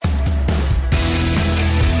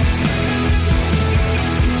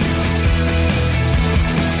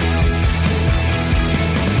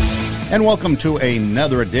And welcome to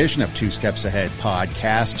another edition of Two Steps Ahead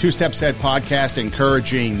Podcast. Two Steps Ahead Podcast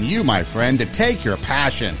encouraging you, my friend, to take your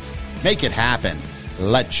passion, make it happen,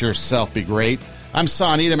 let yourself be great. I'm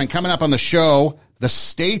Son Edom, and coming up on the show, the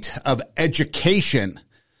state of education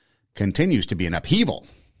continues to be in upheaval.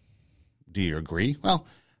 Do you agree? Well,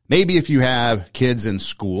 maybe if you have kids in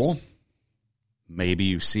school, maybe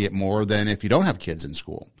you see it more than if you don't have kids in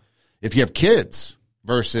school. If you have kids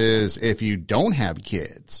versus if you don't have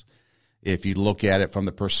kids. If you look at it from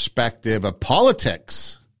the perspective of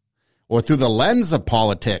politics or through the lens of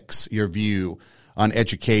politics, your view on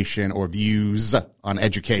education or views on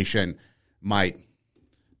education might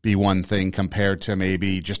be one thing compared to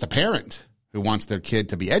maybe just a parent who wants their kid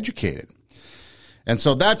to be educated. And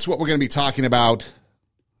so that's what we're going to be talking about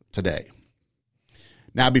today.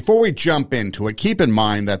 Now, before we jump into it, keep in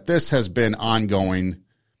mind that this has been ongoing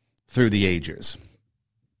through the ages.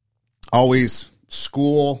 Always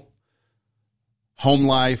school, home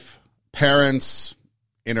life, parents,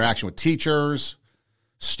 interaction with teachers,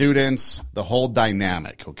 students, the whole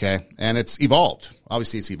dynamic, okay? And it's evolved.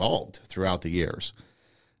 Obviously, it's evolved throughout the years.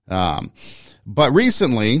 But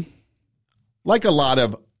recently, like a lot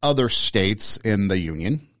of other states in the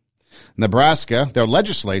union, Nebraska, their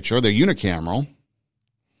legislature, their unicameral,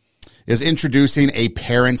 is introducing a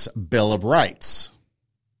Parents' Bill of Rights.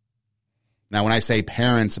 Now, when I say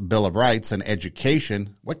Parents' Bill of Rights and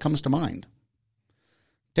education, what comes to mind?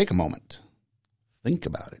 Take a moment. Think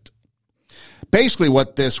about it. Basically,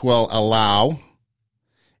 what this will allow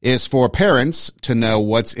is for parents to know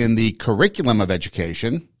what's in the curriculum of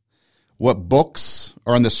education, what books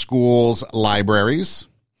are in the school's libraries,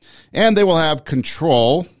 and they will have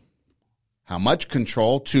control, how much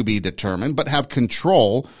control to be determined, but have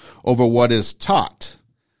control over what is taught.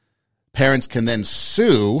 Parents can then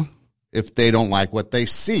sue if they don't like what they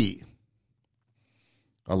see.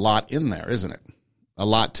 A lot in there, isn't it? A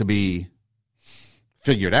lot to be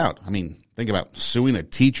figured out. I mean, think about suing a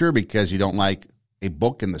teacher because you don't like a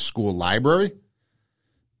book in the school library. I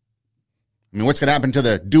mean, what's going to happen to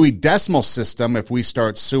the Dewey Decimal System if we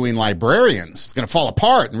start suing librarians? It's going to fall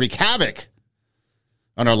apart and wreak havoc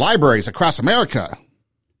on our libraries across America.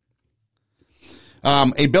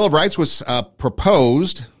 A Bill of Rights was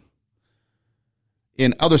proposed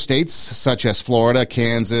in other states such as Florida,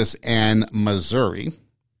 Kansas, and Missouri.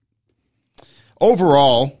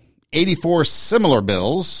 Overall, 84 similar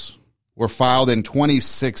bills were filed in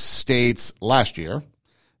 26 states last year.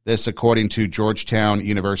 This according to Georgetown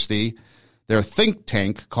University, their think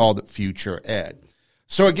tank called Future Ed.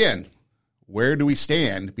 So again, where do we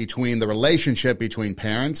stand between the relationship between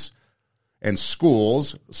parents and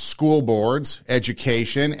schools, school boards,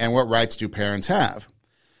 education, and what rights do parents have?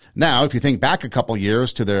 Now, if you think back a couple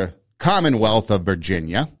years to the Commonwealth of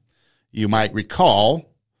Virginia, you might recall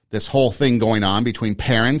this whole thing going on between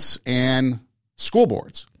parents and school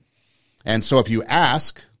boards. And so if you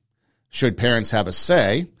ask, should parents have a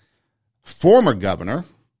say, former governor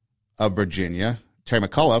of Virginia, Terry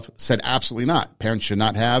McAuliffe, said absolutely not. Parents should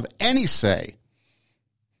not have any say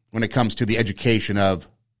when it comes to the education of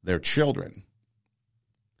their children.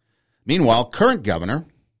 Meanwhile, current governor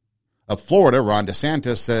of Florida, Ron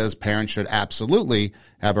DeSantis, says parents should absolutely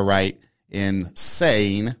have a right in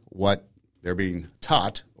saying what they're being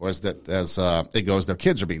taught, or as it goes, their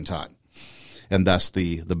kids are being taught, and thus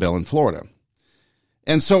the bill in Florida.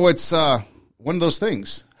 And so it's one of those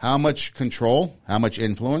things. How much control, how much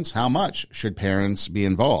influence, how much should parents be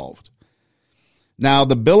involved? Now,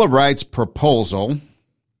 the Bill of Rights proposal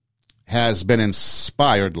has been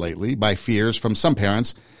inspired lately by fears from some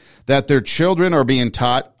parents that their children are being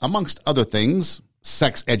taught, amongst other things,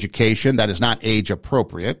 sex education that is not age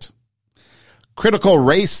appropriate, critical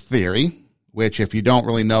race theory, which if you don't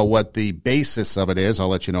really know what the basis of it is, I'll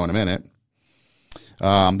let you know in a minute.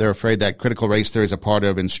 They're afraid that critical race theory is a part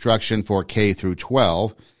of instruction for K through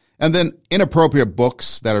 12, and then inappropriate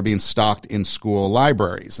books that are being stocked in school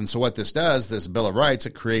libraries. And so what this does, this Bill of Rights,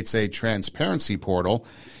 it creates a transparency portal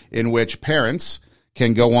in which parents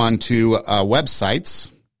can go on to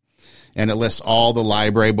websites, and it lists all the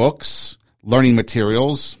library books, learning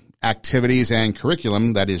materials, activities, and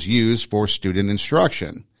curriculum that is used for student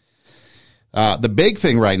instruction. The big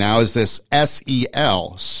thing right now is this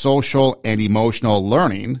SEL, social and emotional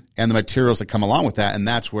learning, and the materials that come along with that. And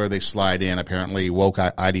that's where they slide in, apparently, woke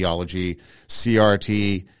ideology,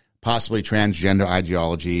 CRT, possibly transgender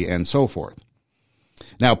ideology, and so forth.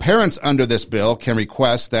 Now, parents under this bill can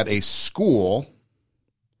request that a school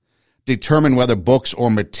determine whether books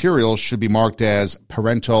or materials should be marked as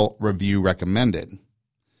parental review recommended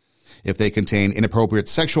if they contain inappropriate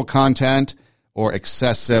sexual content or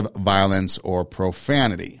excessive violence or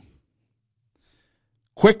profanity.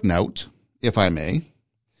 quick note, if I may,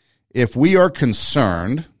 if we are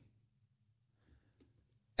concerned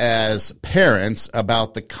as parents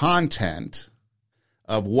about the content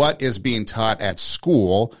of what is being taught at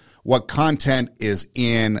school, what content is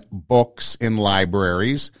in books in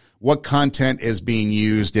libraries, what content is being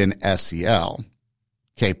used in SEL.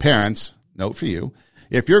 Okay, parents, note for you,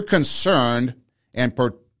 if you're concerned and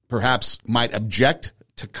perhaps might object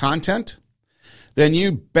to content, then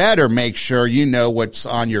you better make sure you know what's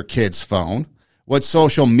on your kid's phone, what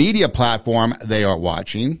social media platform they are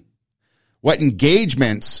watching, what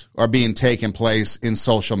engagements are being taken place in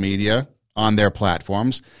social media on their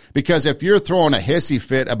platforms. Because if you're throwing a hissy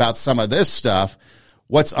fit about some of this stuff,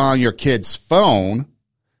 what's on your kid's phone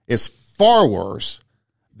is far worse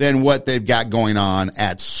than what they've got going on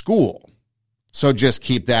at school. So just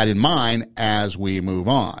keep that in mind as we move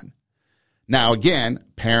on. Now, again,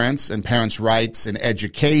 parents and parents' rights and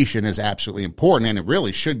education is absolutely important, and it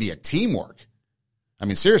really should be a teamwork. I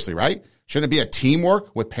mean, seriously, right? Shouldn't it be a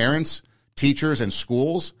teamwork with parents, teachers, and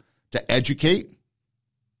schools to educate?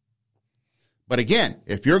 But again,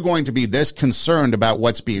 if you're going to be this concerned about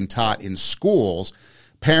what's being taught in schools,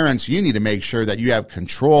 parents, you need to make sure that you have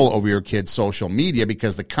control over your kids' social media,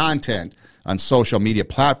 because the content on social media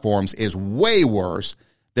platforms is way worse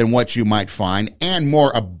than what you might find, and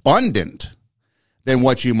more abundant than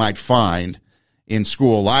what you might find in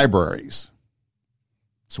school libraries.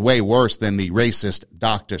 It's way worse than the racist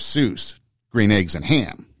Dr. Seuss, Green Eggs and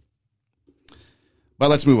Ham.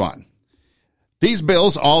 But let's move on. These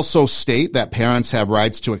bills also state that parents have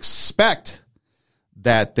rights to expect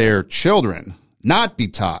that their children not be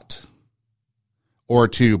taught or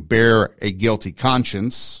to bear a guilty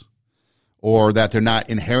conscience, or that they're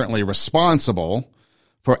not inherently responsible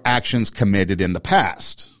for actions committed in the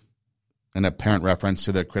past. An apparent reference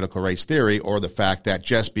to the critical race theory, or the fact that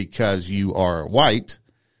just because you are white,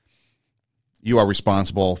 you are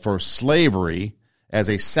responsible for slavery as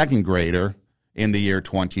a second grader in the year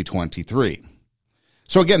 2023.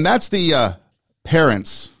 So again, that's the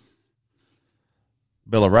Parents'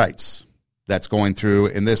 Bill of Rights that's going through,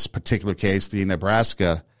 in this particular case, the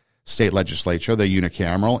Nebraska state legislature, the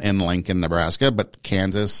unicameral in Lincoln, Nebraska, but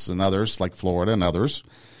Kansas and others, like Florida and others.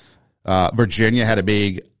 Virginia had a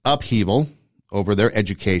big upheaval over their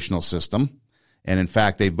educational system. And in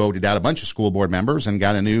fact, they voted out a bunch of school board members and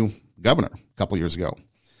got a new governor a couple years ago.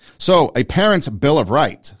 So a parent's Bill of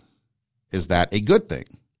Rights, is that a good thing?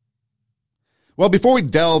 Well, before we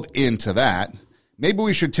delve into that, maybe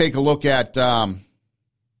we should take a look at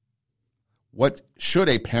what should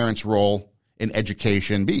a parent's role in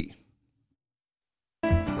education be?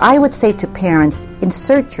 I would say to parents,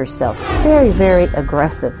 insert yourself very, very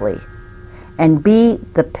aggressively and be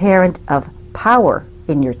the parent of power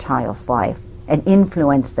in your child's life and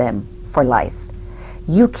influence them for life.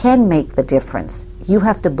 You can make the difference. You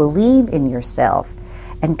have to believe in yourself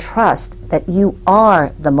and trust that you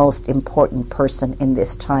are the most important person in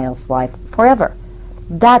this child's life forever.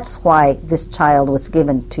 That's why this child was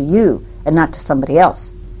given to you and not to somebody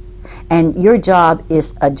else. And your job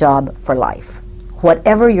is a job for life.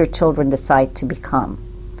 Whatever your children decide to become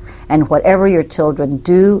and whatever your children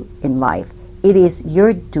do in life, it is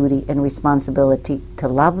your duty and responsibility to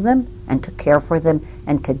love them and to care for them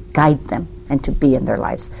and to guide them and to be in their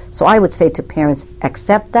lives. So I would say to parents,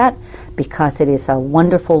 accept that, because it is a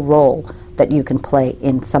wonderful role that you can play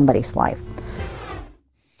in somebody's life.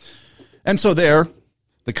 And so there,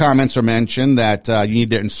 the comments are mentioned that you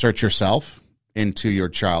need to insert yourself into your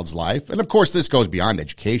child's life. And of course, this goes beyond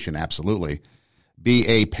education, absolutely. Be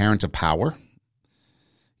a parent of power.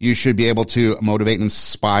 You should be able to motivate and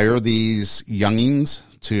inspire these youngins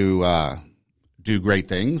to do great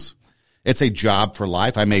things. It's a job for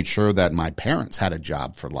life. I made sure that my parents had a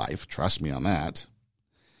job for life. Trust me on that.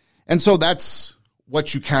 And so that's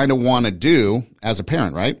what you kind of want to do as a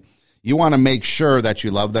parent, right? You want to make sure that you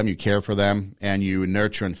love them, you care for them, and you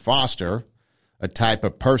nurture and foster a type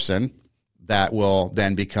of person that will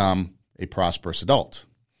then become a prosperous adult.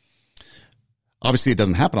 Obviously, it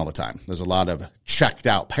doesn't happen all the time. There's a lot of checked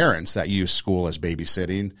out parents that use school as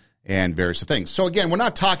babysitting and various things. So again, we're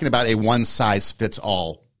not talking about a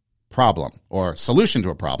one-size-fits-all problem or solution to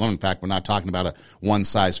a problem. In fact, we're not talking about a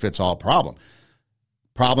one-size-fits-all problem.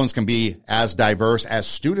 Problems can be as diverse as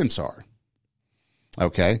students are.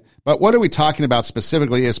 Okay? But what are we talking about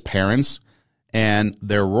specifically as parents and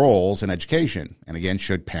their roles in education? And again,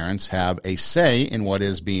 should parents have a say in what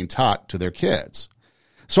is being taught to their kids?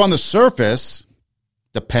 So on the surface,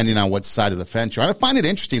 depending on what side of the fence you're on, I find it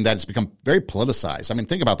interesting that it's become very politicized. I mean,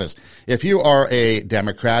 think about this. If you are a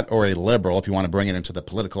Democrat or a liberal, if you want to bring it into the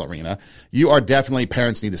political arena, you are definitely,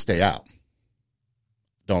 parents need to stay out.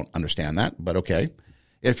 don't understand that, but okay.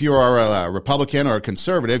 If you are a Republican or a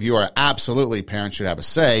conservative, you are absolutely, parents should have a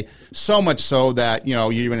say, so much so that,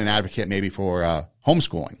 you're even an advocate maybe for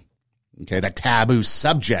homeschooling, okay, that taboo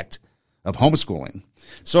subject of homeschooling.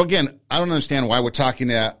 So again, I don't understand why we're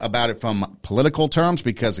talking about it from political terms,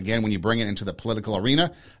 because again, when you bring it into the political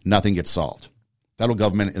arena, nothing gets solved. Federal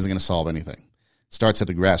government isn't going to solve anything. It starts at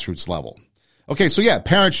the grassroots level. Okay, so yeah,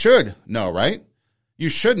 parents should know, right? You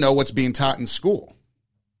should know what's being taught in school.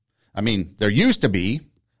 I mean, there used to be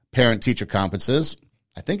parent-teacher conferences.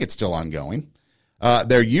 I think it's still ongoing.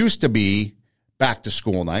 There used to be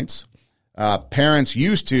back-to-school nights. Parents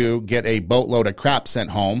used to get a boatload of crap sent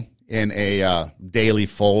home in a daily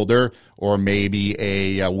folder or maybe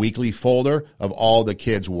a weekly folder of all the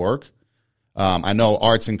kids' work. I know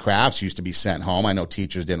arts and crafts used to be sent home. I know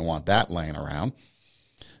teachers didn't want that laying around.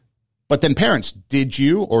 But then parents, did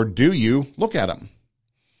you or do you look at them?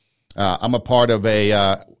 I'm a part of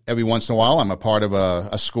every once in a while, I'm a part of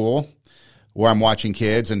a school where I'm watching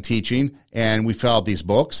kids and teaching, and we fill out these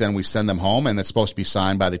books and we send them home, and it's supposed to be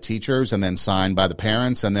signed by the teachers and then signed by the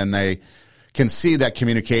parents, and then they can see that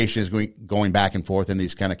communication is going back and forth in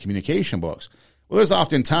these kind of communication books. Well, there's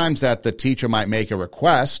often times that the teacher might make a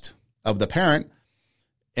request of the parent,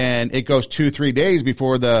 and it goes 2-3 days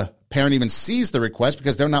before the parent even sees the request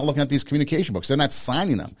because they're not looking at these communication books. They're not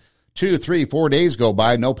signing them. 2, 3, 4 days go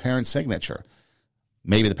by, no parent signature.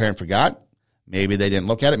 Maybe the parent forgot. Maybe they didn't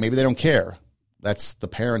look at it. Maybe they don't care. That's the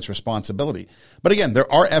parent's responsibility. But again,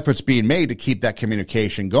 there are efforts being made to keep that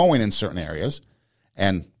communication going in certain areas.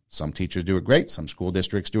 And some teachers do it great. Some school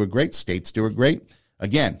districts do it great. States do it great.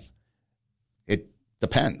 Again, it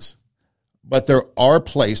depends. But there are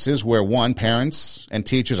places where, one, parents and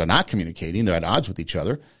teachers are not communicating. They're at odds with each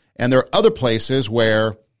other. And there are other places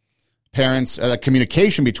where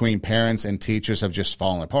communication between parents and teachers have just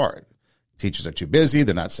fallen apart. Teachers are too busy.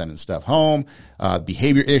 They're not sending stuff home.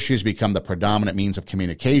 Behavior issues become the predominant means of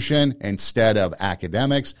communication instead of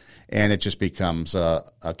academics, and it just becomes a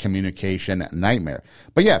communication nightmare.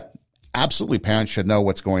 But yeah, absolutely, parents should know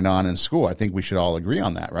what's going on in school. I think we should all agree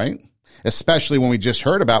on that, right? Especially when we just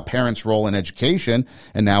heard about parents' role in education,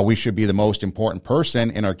 and now we should be the most important person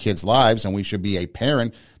in our kids' lives, and we should be a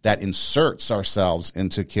parent that inserts ourselves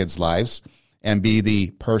into kids' lives and be the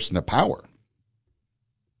person of power.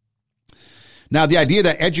 Now, the idea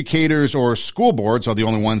that educators or school boards are the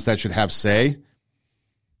only ones that should have say,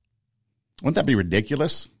 wouldn't that be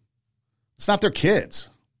ridiculous? It's not their kids.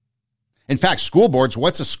 In fact, school boards,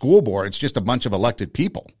 what's a school board? It's just a bunch of elected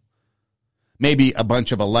people. Maybe a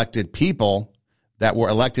bunch of elected people that were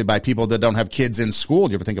elected by people that don't have kids in school.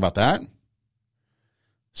 Do you ever think about that?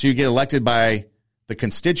 So you get elected by the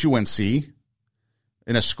constituency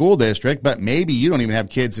in a school district, but maybe you don't even have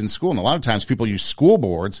kids in school. And a lot of times people use school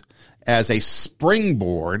boards as a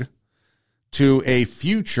springboard to a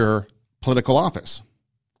future political office.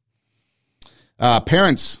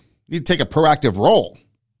 Parents need to take a proactive role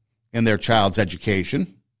in their child's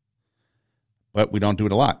education, but we don't do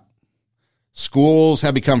it a lot. Schools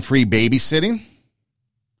have become free babysitting.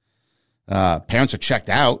 Parents are checked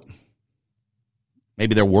out.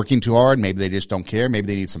 Maybe they're working too hard. Maybe they just don't care. Maybe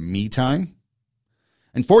they need some me time.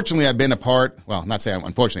 Unfortunately, I've been a part, well, not saying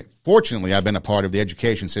unfortunately, fortunately, I've been a part of the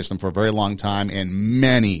education system for a very long time in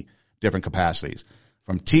many different capacities.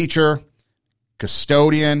 From teacher,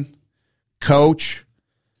 custodian, coach,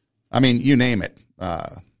 I mean, you name it.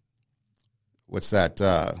 What's that?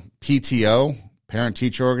 PTO,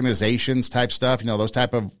 parent-teacher organizations type stuff, those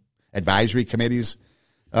type of advisory committees,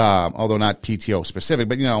 although not PTO specific,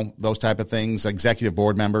 but, those type of things, executive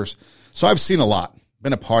board members. So I've seen a lot,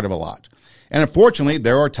 been a part of a lot. And unfortunately,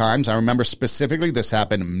 there are times, I remember specifically, this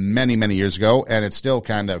happened many, many years ago, and it still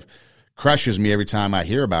kind of crushes me every time I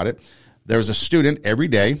hear about it. There was a student every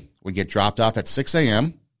day would get dropped off at 6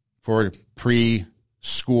 a.m. for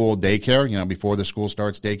pre-school daycare, before the school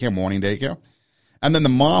starts daycare, morning daycare. And then the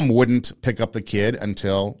mom wouldn't pick up the kid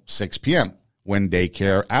until 6 p.m. when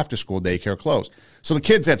after-school daycare closed. So the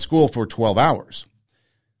kid's at school for 12 hours.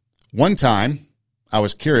 One time, I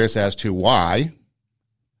was curious as to why.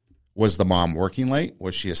 Was the mom working late?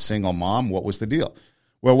 Was she a single mom? What was the deal?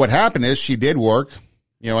 Well, what happened is she did work,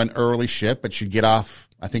 an early shift, but she'd get off,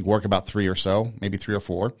 I think, work about 3 or so, maybe 3 or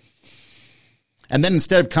 4. And then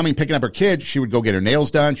instead of picking up her kid, she would go get her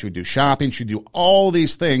nails done. She would do shopping. She'd do all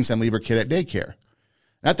these things and leave her kid at daycare.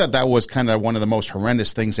 And I thought that was kind of one of the most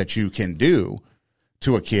horrendous things that you can do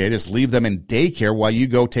to a kid is leave them in daycare while you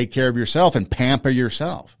go take care of yourself and pamper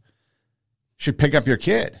yourself. You should pick up your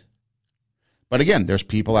kid. But again, there's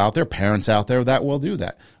people out there, parents out there that will do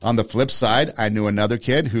that. On the flip side, I knew another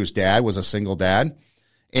kid whose dad was a single dad,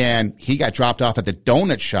 And he got dropped off at the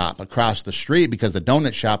donut shop across the street because the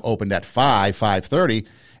donut shop opened at 5:30,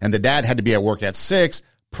 and the dad had to be at work at 6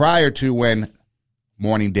 prior to when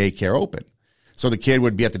morning daycare opened. So the kid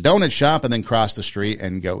would be at the donut shop and then cross the street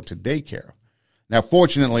and go to daycare. Now,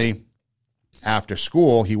 fortunately, after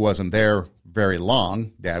school, he wasn't there very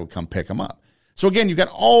long. Dad would come pick him up. So again, you've got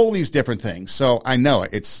all these different things. So I know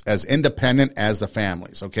it's as independent as the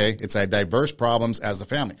families, okay? It's a diverse problems as the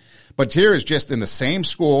family. But here is just in the same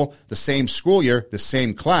school, the same school year, the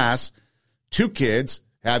same class, 2 kids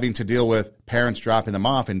having to deal with parents dropping them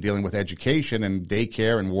off and dealing with education and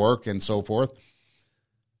daycare and work and so forth.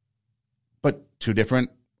 But 2 different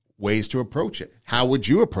ways to approach it. How would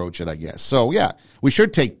you approach it, I guess? So yeah, we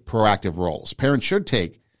should take proactive roles. Parents should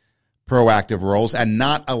take proactive roles and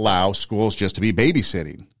not allow schools just to be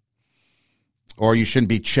babysitting. Or you shouldn't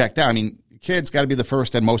be checked out. I mean, kids got to be the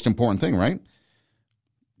first and most important thing, right?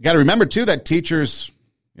 You got to remember, too, that teachers,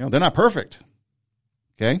 they're not perfect,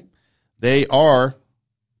 okay? They are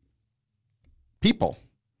people.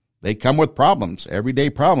 They come with problems, everyday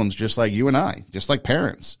problems, just like you and I, just like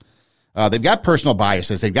parents. They've got personal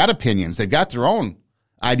biases. They've got opinions. They've got their own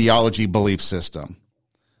ideology, belief system.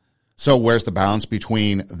 So where's the balance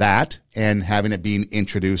between that and having it being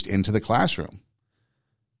introduced into the classroom?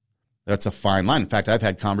 That's a fine line. In fact, I've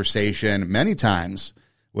had conversation many times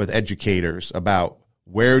with educators about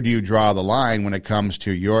where do you draw the line when it comes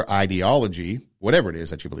to your ideology, whatever it is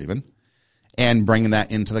that you believe in, and bringing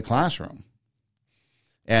that into the classroom.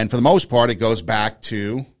 And for the most part, it goes back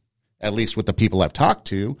to, at least with the people I've talked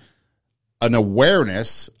to, an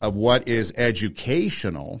awareness of what is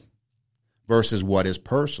educational versus what is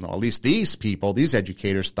personal. At least these people, these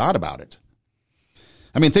educators, thought about it.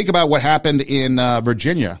 I mean, think about what happened in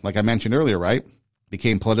Virginia, like I mentioned earlier, right?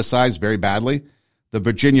 Became politicized very badly. The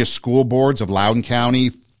Virginia school boards of Loudoun County,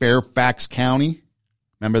 Fairfax County,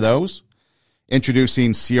 remember those?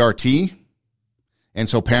 Introducing CRT. And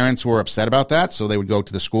so parents were upset about that, so they would go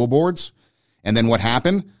to the school boards. And then what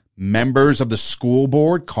happened? Members of the school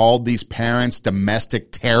board called these parents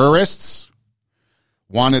domestic terrorists,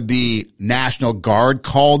 wanted the National Guard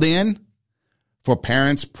called in for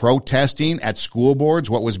parents protesting at school boards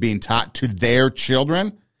what was being taught to their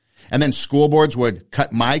children. And then school boards would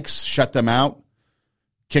cut mics, shut them out,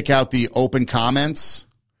 kick out the open comments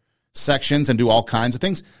sections, and do all kinds of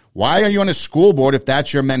things. Why are you on a school board if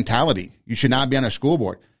that's your mentality? You should not be on a school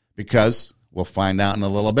board, because we'll find out in a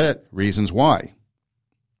little bit reasons why.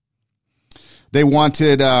 They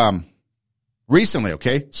wanted, recently,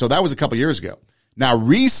 okay, so that was a couple years ago. Now,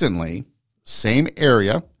 recently, same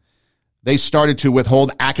area, they started to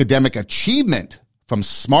withhold academic achievement from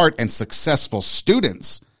smart and successful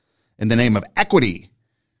students in the name of equity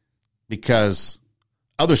because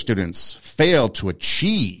other students failed to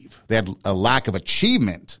achieve. They had a lack of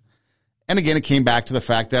achievement. And again, it came back to the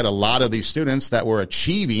fact that a lot of these students that were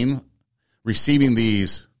achieving, receiving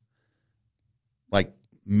these like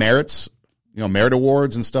merits, merit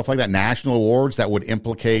awards and stuff like that, national awards that would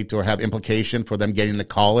implicate or have implication for them getting to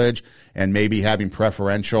college and maybe having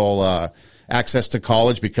preferential access to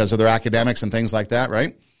college because of their academics and things like that,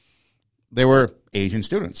 right? They were Asian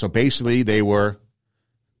students. So basically they were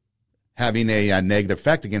having a negative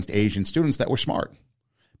effect against Asian students that were smart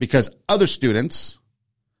because other students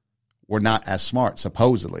were not as smart,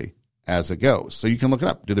 supposedly, as it goes. So you can look it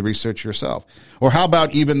up, do the research yourself. Or how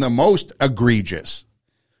about even the most egregious?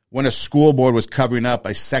 When a school board was covering up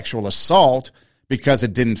a sexual assault because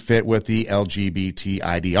it didn't fit with the LGBT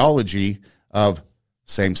ideology of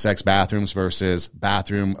same-sex bathrooms versus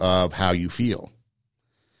bathroom of how you feel.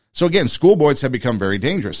 So again, school boards have become very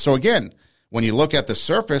dangerous. So again, when you look at the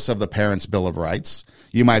surface of the Parents' Bill of Rights,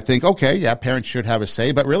 you might think, okay, yeah, parents should have a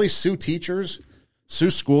say, but really sue teachers, sue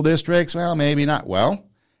school districts? Well, maybe not. Well,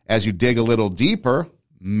 as you dig a little deeper,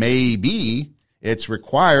 maybe it's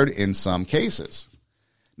required in some cases.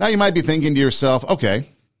 Now you might be thinking to yourself, okay,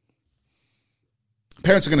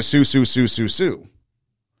 parents are going to sue.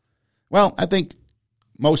 Well, I think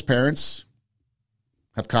most parents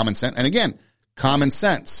have common sense. And again, common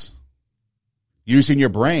sense, using your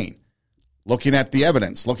brain, looking at the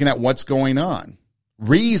evidence, looking at what's going on,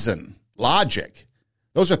 reason, logic.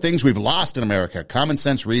 Those are things we've lost in America. Common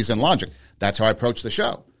sense, reason, logic. That's how I approach the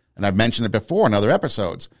show. And I've mentioned it before in other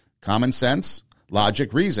episodes. Common sense,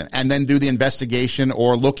 logic, reason, and then do the investigation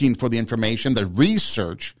or looking for the information, the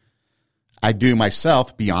research I do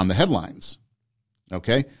myself beyond the headlines.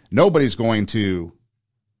 Okay? Nobody's going to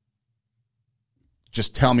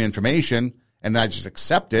just tell me information and I just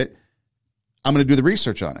accept it. I'm going to do the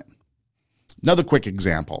research on it. Another quick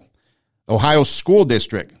example. Ohio School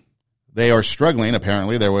District. they are struggling.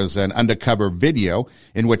 Apparently, there was an undercover video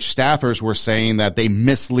in which staffers were saying that they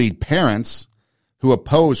mislead parents who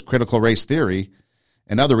oppose critical race theory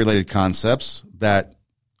and other related concepts that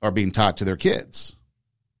are being taught to their kids.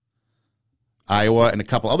 Iowa and a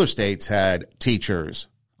couple other states had teachers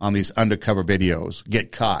on these undercover videos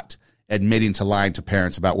get caught admitting to lying to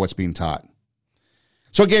parents about what's being taught.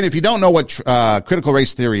 So again, if you don't know what critical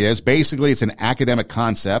race theory is, basically it's an academic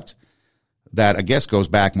concept that I guess goes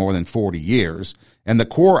back more than 40 years. And the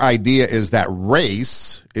core idea is that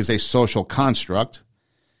race is a social construct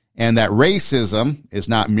and that racism is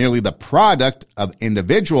not merely the product of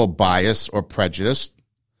individual bias or prejudice,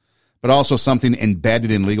 but also something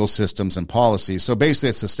embedded in legal systems and policies. So basically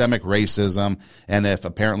it's systemic racism. And if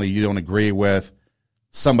apparently you don't agree with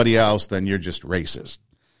somebody else, then you're just racist.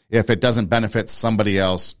 If it doesn't benefit somebody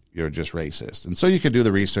else, you're just racist. And so you could do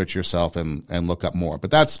the research yourself and look up more.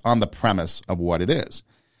 But that's on the premise of what it is.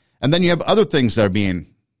 And then you have other things that are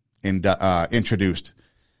being introduced.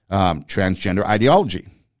 Transgender ideology.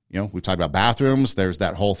 You know, we talked about bathrooms. There's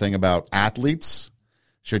that whole thing about athletes.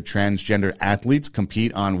 Should transgender athletes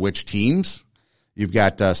compete on which teams? You've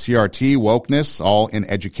got CRT, wokeness, all in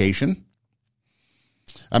education.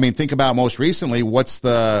 I mean, think about most recently, what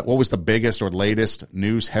was the biggest or latest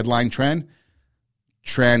news headline trend?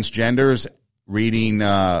 Transgenders reading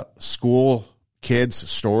school kids'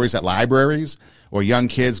 stories at libraries, or young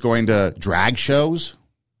kids going to drag shows.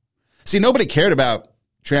 See, nobody cared about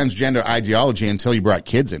transgender ideology until you brought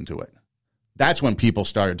kids into it. That's when people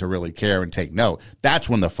started to really care and take note. That's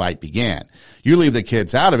when the fight began. You leave the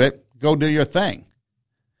kids out of it, go do your thing.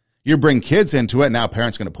 You bring kids into it, now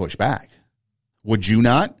parents are going to push back. Would you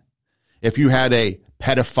not? If you had a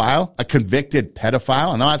pedophile, a convicted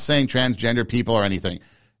pedophile, I'm not saying transgender people or anything.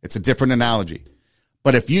 It's a different analogy.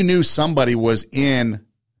 But if you knew somebody was in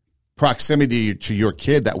proximity to your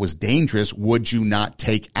kid that was dangerous, would you not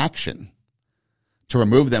take action to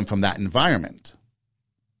remove them from that environment?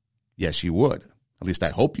 Yes, you would. At least I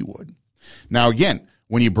hope you would. Now, again,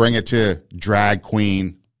 when you bring it to drag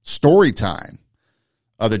queen story time,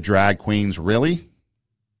 are the drag queens really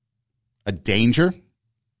a danger?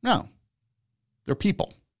 No, they're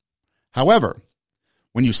people. However,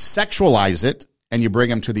 when you sexualize it and you bring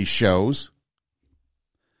them to these shows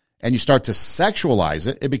and you start to sexualize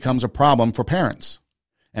it, it becomes a problem for parents.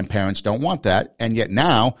 And parents don't want that. And yet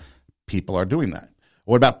now people are doing that.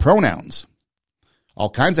 What about pronouns? All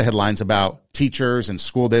kinds of headlines about teachers and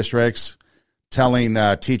school districts telling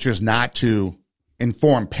teachers not to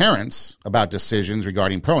inform parents about decisions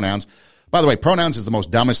regarding pronouns. By the way, pronouns is the most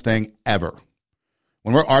dumbest thing ever.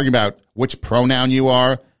 When we're arguing about which pronoun you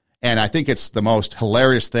are, and I think it's the most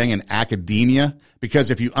hilarious thing in academia, because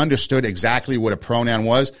if you understood exactly what a pronoun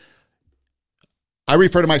was, I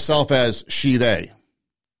refer to myself as she, they.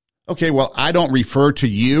 Okay, well, I don't refer to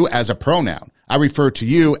you as a pronoun. I refer to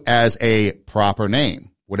you as a proper name,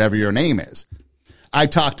 whatever your name is. I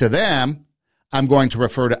talk to them, I'm going to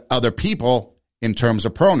refer to other people in terms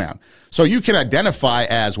of pronoun. So you can identify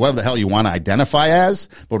as whatever the hell you want to identify as,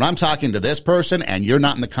 but when I'm talking to this person and you're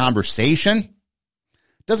not in the conversation,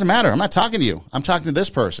 it doesn't matter. I'm not talking to you. I'm talking to this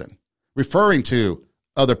person, referring to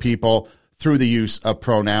other people through the use of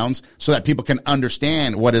pronouns so that people can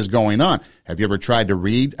understand what is going on. Have you ever tried to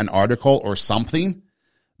read an article or something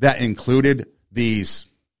that included these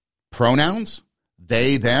pronouns?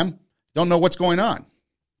 They, them, don't know what's going on.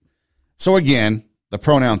 So again, the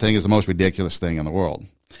pronoun thing is the most ridiculous thing in the world.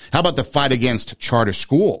 How about the fight against charter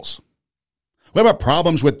schools? What about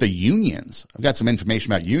problems with the unions? I've got some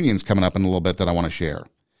information about unions coming up in a little bit that I want to share.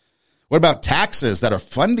 What about taxes that are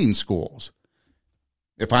funding schools?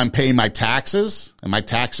 If I'm paying my taxes and my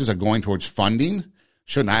taxes are going towards funding,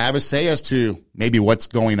 shouldn't I have a say as to maybe what's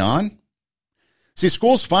going on? See,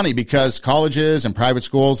 school's funny because colleges and private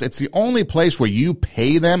schools, it's the only place where you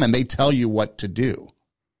pay them and they tell you what to do.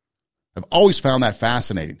 I've always found that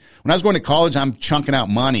fascinating. When I was going to college, I'm chunking out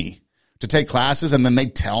money to take classes and then they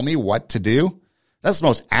tell me what to do. That's the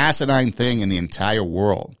most asinine thing in the entire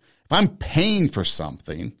world. If I'm paying for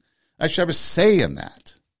something, I should have a say in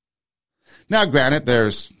that. Now, granted,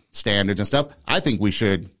 there's standards and stuff. I think we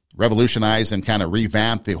should revolutionize and kind of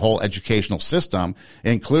revamp the whole educational system,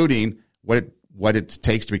 including what it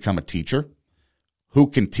takes to become a teacher, who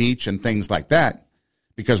can teach and things like that.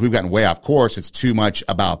 Because we've gotten way off course. It's too much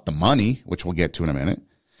about the money, which we'll get to in a minute.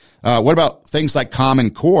 What about things like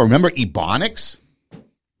Common Core? Remember Ebonics?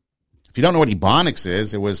 If you don't know what Ebonics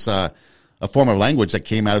is, it was a form of language that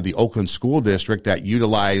came out of the Oakland School District that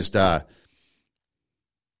utilized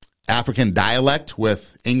African dialect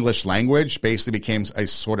with English language, basically became a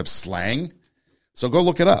sort of slang. So go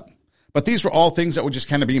look it up. But these were all things that were just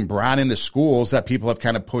kind of being brought into schools that people have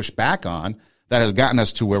kind of pushed back on that has gotten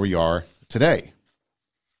us to where we are today.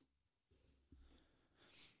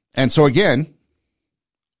 And so again,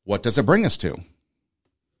 what does it bring us to?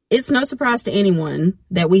 It's no surprise to anyone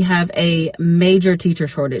that we have a major teacher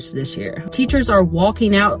shortage this year. Teachers are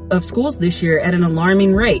walking out of schools this year at an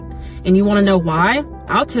alarming rate. And you want to know why?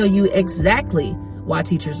 I'll tell you exactly why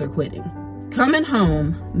teachers are quitting. Coming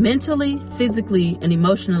home mentally, physically, and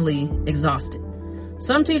emotionally exhausted.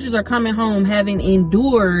 Some teachers are coming home having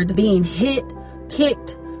endured being hit,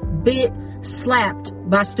 kicked, bit, slapped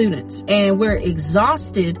by students. And we're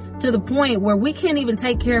exhausted to the point where we can't even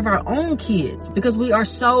take care of our own kids because we are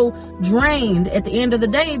so drained at the end of the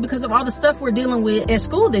day because of all the stuff we're dealing with at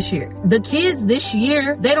school this year. The kids this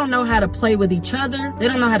year, they don't know how to play with each other. They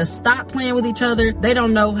don't know how to stop playing with each other. They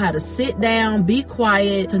don't know how to sit down, be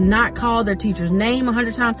quiet, to not call their teacher's name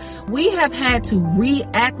 100 times. We have had to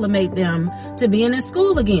reacclimate them to being in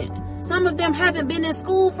school again. Some of them haven't been in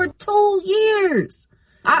school for 2 years.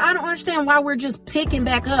 I don't understand why we're just picking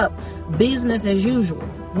back up business as usual.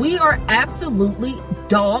 We are absolutely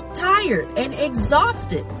dog tired and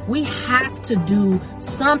exhausted. We have to do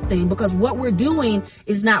something because what we're doing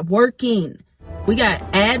is not working. We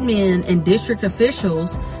got admin and district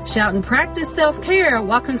officials shouting practice self-care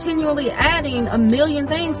while continually adding a million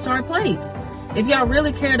things to our plates. If y'all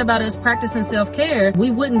really cared about us practicing self-care,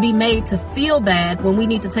 we wouldn't be made to feel bad when we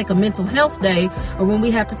need to take a mental health day or when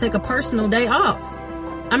we have to take a personal day off.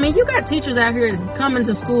 I mean, you got teachers out here coming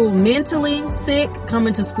to school mentally sick,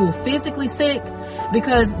 coming to school physically sick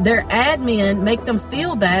because their admin make them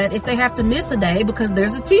feel bad if they have to miss a day because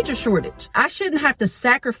there's a teacher shortage. I shouldn't have to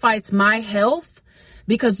sacrifice my health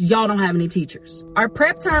because y'all don't have any teachers. Our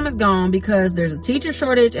prep time is gone because there's a teacher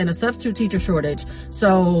shortage and a substitute teacher shortage.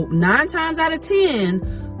 So 9 times out of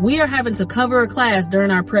 10, we are having to cover a class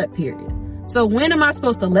during our prep period. So when am I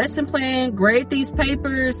supposed to lesson plan, grade these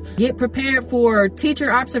papers, get prepared for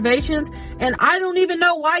teacher observations? And I don't even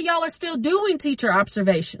know why y'all are still doing teacher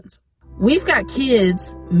observations. We've got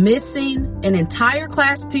kids missing an entire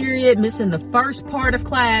class period, missing the first part of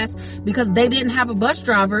class because they didn't have a bus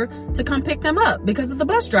driver to come pick them up because of the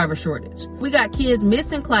bus driver shortage. We got kids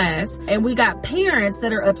missing class and we got parents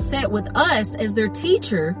that are upset with us as their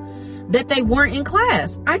teacher that they weren't in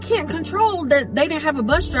class. I can't control that they didn't have a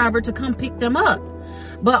bus driver to come pick them up.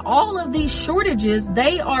 But all of these shortages,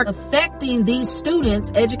 they are affecting these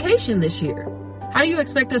students' education this year. How do you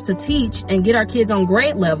expect us to teach and get our kids on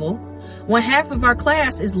grade level when half of our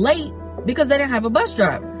class is late because they didn't have a bus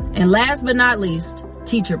driver? And last but not least,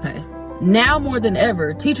 teacher pay. Now more than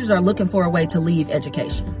ever, teachers are looking for a way to leave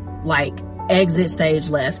education. Like exit stage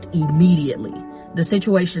left immediately. The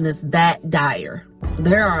situation is that dire.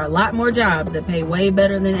 There are a lot more jobs that pay way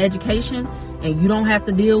better than education, and you don't have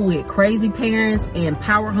to deal with crazy parents and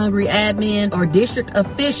power-hungry admin or district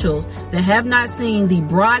officials that have not seen the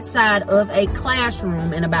broad side of a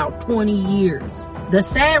classroom in about 20 years. The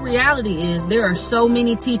sad reality is there are so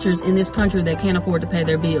many teachers in this country that can't afford to pay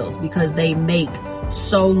their bills because they make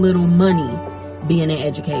so little money being in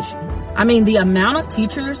education. I mean, the amount of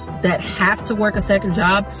teachers that have to work a second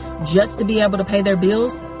job just to be able to pay their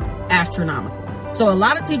bills, astronomical. So a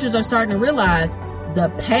lot of teachers are starting to realize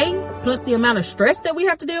the pay plus the amount of stress that we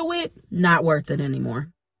have to deal with, not worth it anymore.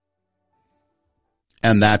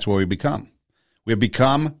 And that's where we become. We've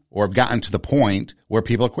become or have gotten to the point where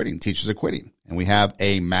people are quitting. Teachers are quitting. And we have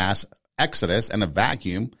a mass exodus and a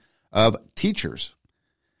vacuum of teachers.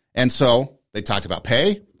 And so they talked about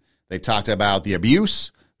pay. They talked about the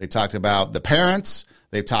abuse. They talked about the parents.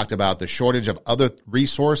 They've talked about the shortage of other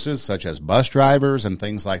resources such as bus drivers and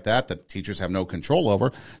things like that teachers have no control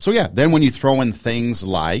over. So yeah, then when you throw in things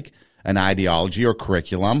like an ideology or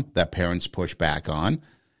curriculum that parents push back on,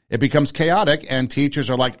 it becomes chaotic and teachers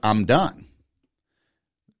are like, I'm done.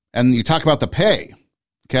 And you talk about the pay.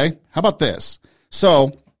 Okay. How about this?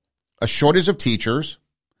 So a shortage of teachers.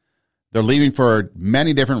 They're leaving for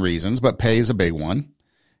many different reasons, but pay is a big one.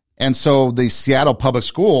 And so the Seattle Public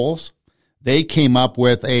Schools, they came up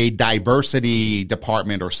with a diversity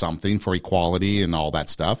department or something for equality and all that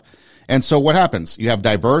stuff. And so what happens? You have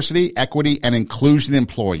diversity, equity, and inclusion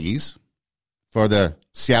employees for the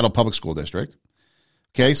Seattle Public School District.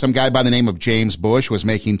 Okay, some guy by the name of James Bush was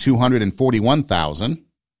making $241,000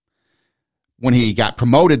 when he got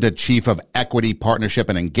promoted to Chief of Equity, Partnership,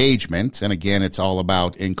 and Engagement. And again, it's all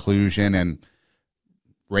about inclusion and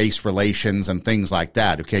race relations and things like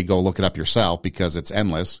that. Okay, go look it up yourself because it's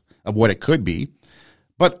endless of what it could be.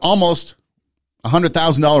 But almost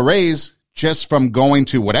 $100,000 raise just from going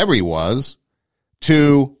to whatever he was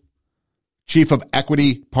to Chief of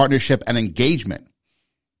Equity, Partnership, and Engagement.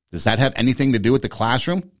 Does that have anything to do with the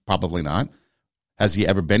classroom? Probably not. Has he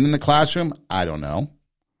ever been in the classroom? I don't know.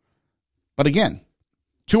 But again,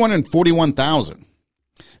 $241,000.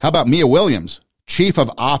 How about Mia Williams, Chief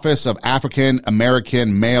of Office of African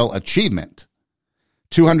American Male Achievement?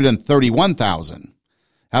 $231,000.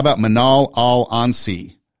 How about Manal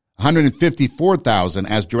Al-Ansi? $154,000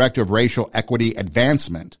 as Director of Racial Equity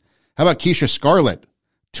Advancement. How about Keisha Scarlett?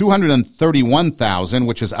 $231,000,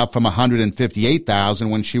 which is up from $158,000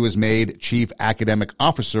 when she was made Chief Academic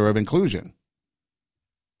Officer of Inclusion.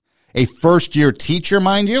 A first-year teacher,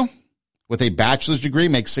 mind you, with a bachelor's degree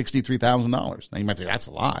makes $63,000. Now, you might say, that's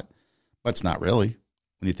a lot, but it's not really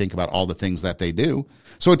when you think about all the things that they do.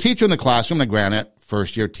 So a teacher in the classroom, now granted,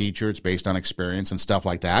 first-year teacher, it's based on experience and stuff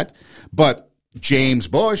like that. But James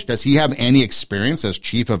Bush, does he have any experience as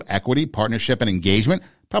Chief of Equity, Partnership, and Engagement?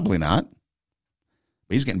 Probably not.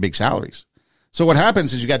 But he's getting big salaries. So what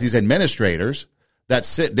happens is you got these administrators that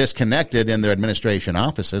sit disconnected in their administration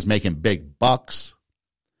offices making big bucks,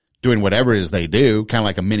 doing whatever it is they do, kind of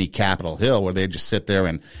like a mini Capitol Hill where they just sit there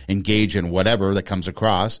and engage in whatever that comes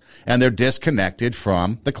across, and they're disconnected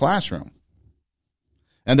from the classroom.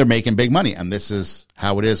 And they're making big money. And this is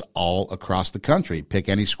how it is all across the country. Pick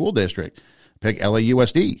any school district. Pick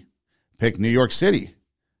LAUSD. Pick New York City.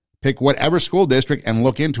 Pick whatever school district and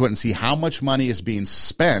look into it and see how much money is being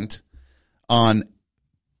spent on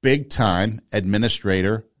big-time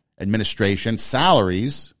administration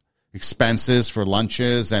salaries, expenses for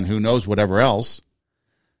lunches and who knows whatever else,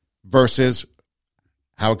 versus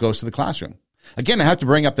how it goes to the classroom. Again, I have to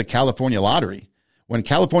bring up the California Lottery. When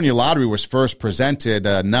California Lottery was first presented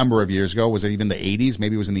a number of years ago, was it even the 80s?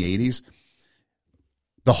 Maybe it was in the 80s.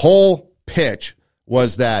 The whole pitch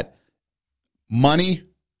was that money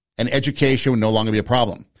and education would no longer be a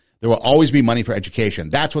problem. There will always be money for education.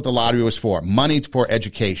 That's what the lottery was for, money for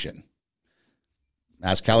education.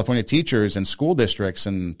 As California teachers and school districts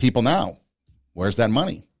and people now, where's that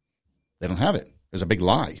money? They don't have it. There's a big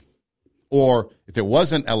lie. Or if it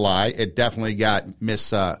wasn't a lie, it definitely got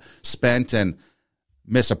misspent and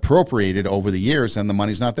misappropriated over the years, and the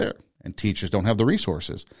money's not there. And teachers don't have the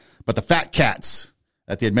resources. But the fat cats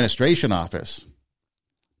at the administration office,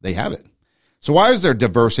 they have it. So why is there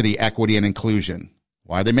diversity, equity, and inclusion?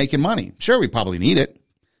 Why are they making money? Sure, we probably need it.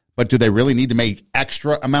 But do they really need to make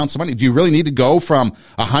extra amounts of money? Do you really need to go from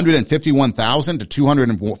 $151,000 to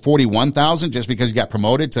 $241,000 just because you got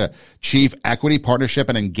promoted to Chief Equity, Partnership,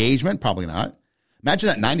 and Engagement? Probably not. Imagine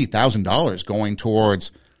that $90,000 going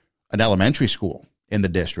towards an elementary school in the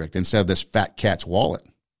district instead of this fat cat's wallet.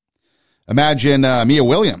 Imagine Mia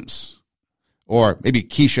Williams or maybe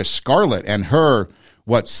Keisha Scarlett and her,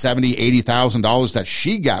 $70,000, $80,000 that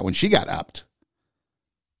she got when she got upped.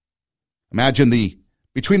 Imagine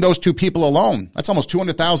between those two people alone, that's almost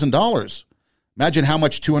 $200,000. Imagine how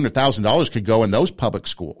much $200,000 could go in those public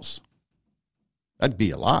schools. That'd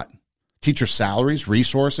be a lot. Teacher salaries,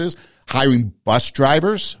 resources, hiring bus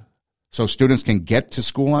drivers so students can get to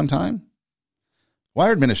school on time. Why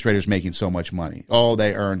are administrators making so much money? Oh,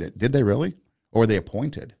 they earned it. Did they really? Or were they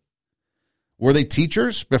appointed? Were they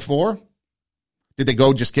teachers before? Did they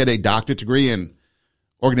go just get a doctorate degree in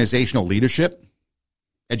organizational leadership?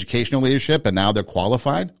 Educational leadership, and now they're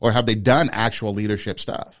qualified? Or have they done actual leadership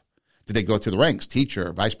stuff? Did they go through the ranks,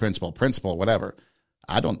 teacher, vice principal, principal, whatever?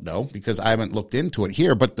 I don't know because I haven't looked into it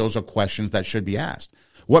here, but those are questions that should be asked.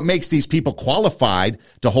 What makes these people qualified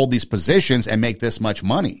to hold these positions and make this much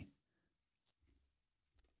money?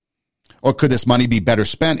 Or could this money be better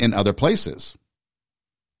spent in other places?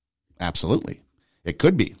 Absolutely. It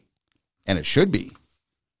could be, and it should be.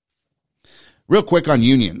 Real quick on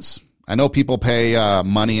unions. I know people pay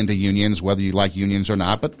money into unions, whether you like unions or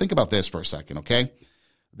not, but think about this for a second, okay?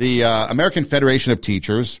 The American Federation of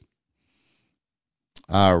Teachers,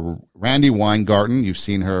 Randy Weingarten, you've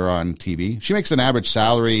seen her on TV. She makes an average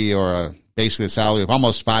salary or basically a salary of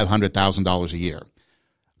almost $500,000 a year.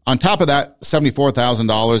 On top of that,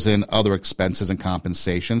 $74,000 in other expenses and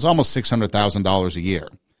compensations, almost $600,000 a year.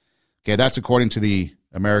 Okay, that's according to the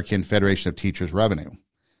American Federation of Teachers revenue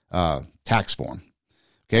tax form.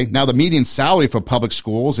 Okay, now the median salary for public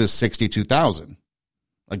schools is $62,000.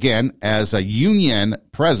 Again, as a union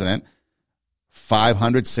president,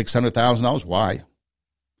 $500,000, $600,000. Why?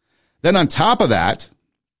 Then on top of that,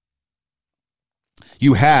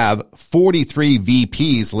 you have 43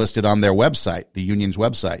 VPs listed on their website, the union's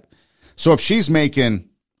website. So if she's making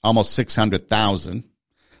almost $600,000,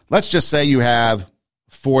 let's just say you have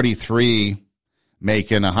 43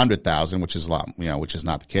 making $100,000, which is a lot, which is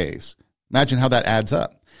not the case. Imagine how that adds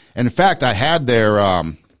up. And in fact, I had their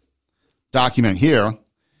document here,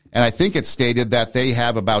 and I think it stated that they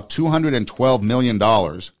have about $212 million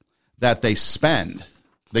that they spend,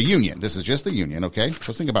 the union, this is just the union, okay?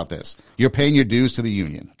 So think about this. You're paying your dues to the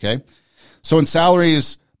union, okay? So in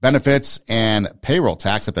salaries, benefits, and payroll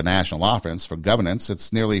tax at the national office for governance,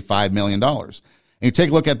 it's nearly $5 million. And you take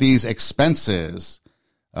a look at these expenses,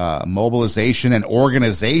 mobilization and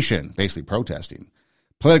organization, basically protesting,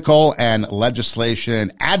 political and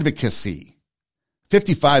legislation advocacy,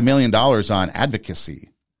 $55 million on advocacy,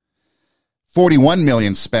 $41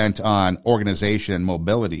 million spent on organization and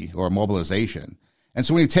mobility or mobilization. And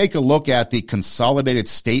so when you take a look at the consolidated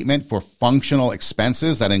statement for functional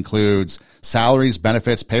expenses, that includes salaries,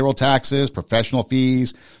 benefits, payroll taxes, professional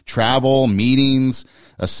fees, travel, meetings,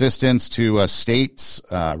 assistance to states,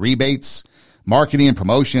 rebates, marketing and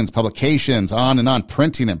promotions, publications, on and on,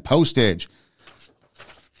 printing and postage,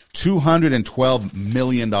 $212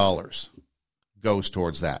 million goes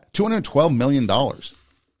towards that. $212 million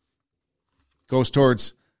goes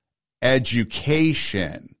towards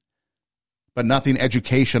education, but nothing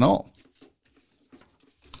educational.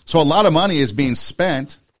 So a lot of money is being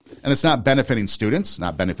spent, and it's not benefiting students,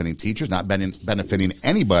 not benefiting teachers, not benefiting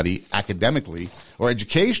anybody academically or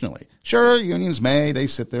educationally. Sure, unions they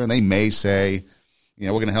sit there and they may say, we're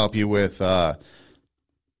going to help you with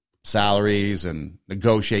salaries and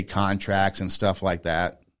negotiate contracts and stuff like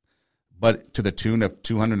that. But to the tune of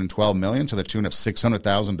 $212 million, to the tune of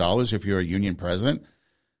 $600,000 if you're a union president.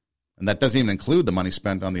 And that doesn't even include the money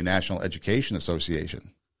spent on the National Education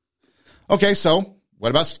Association. Okay, so what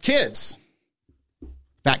about kids?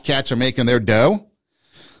 Fat cats are making their dough.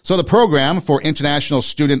 So the program for international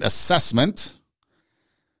student assessment,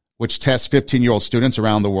 which tests 15-year-old students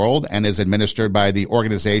around the world and is administered by the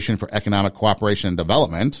Organization for Economic Cooperation and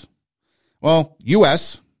Development. Well,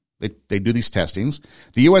 U.S., they do these testings.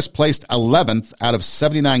 The U.S. placed 11th out of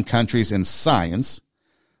 79 countries in science,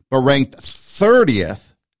 but ranked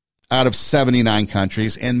 30th out of 79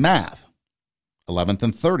 countries in math, 11th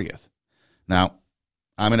and 30th. Now,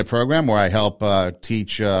 I'm in a program where I help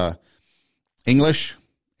teach English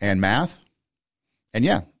and math. And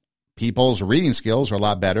yeah, people's reading skills are a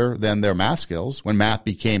lot better than their math skills. When math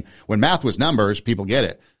was numbers, people get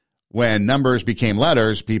it. When numbers became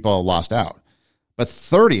letters, people lost out. But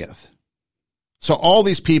 30th. So all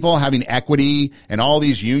these people having equity and all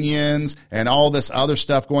these unions and all this other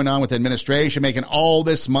stuff going on with administration, making all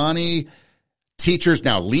this money, teachers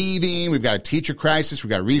now leaving, we've got a teacher crisis,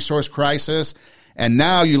 we've got a resource crisis, and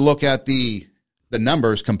now you look at the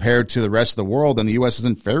numbers compared to the rest of the world, and the U.S.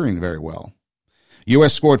 isn't faring very well.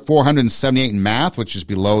 U.S. scored 478 in math, which is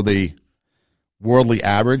below the worldly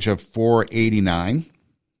average of 489.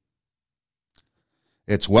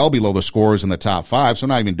 It's well below the scores in the top 5, so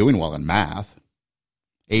not even doing well in math.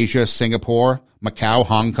 Asia, Singapore, Macau,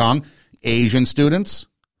 Hong Kong, Asian students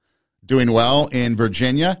doing well in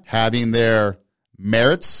Virginia, having their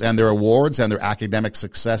merits and their awards and their academic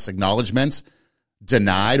success acknowledgments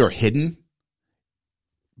denied or hidden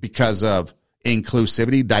because of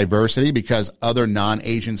inclusivity, diversity, because other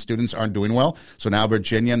non-Asian students aren't doing well. So now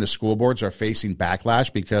Virginia and the school boards are facing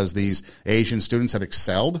backlash because these Asian students have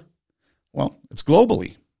excelled. Well, it's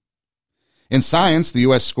globally. In science, the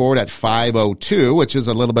U.S. scored at 502, which is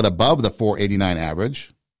a little bit above the 489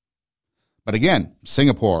 average. But again,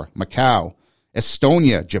 Singapore, Macau,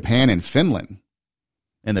 Estonia, Japan, and Finland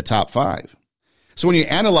in the top 5. So when you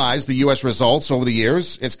analyze the U.S. results over the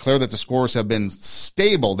years, it's clear that the scores have been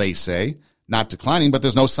stable, they say, not declining, but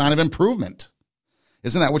there's no sign of improvement.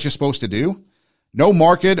 Isn't that what you're supposed to do? No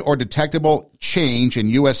marked or detectable change in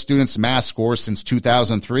U.S. students' math scores since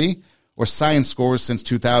 2003 or science scores since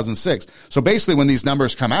 2006. So basically when these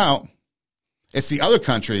numbers come out, it's the other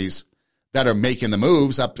countries that are making the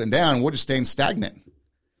moves up and down. We're just staying stagnant.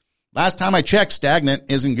 Last time I checked,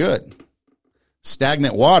 stagnant isn't good.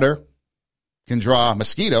 Stagnant water can draw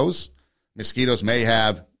mosquitoes. Mosquitoes may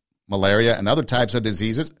have malaria and other types of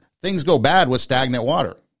diseases. Things go bad with stagnant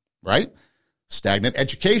water, right? Stagnant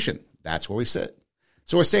education. That's where we sit.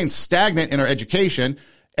 So we're staying stagnant in our education.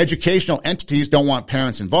 Educational entities don't want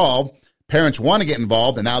parents involved. Parents want to get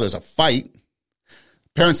involved, and now there's a fight.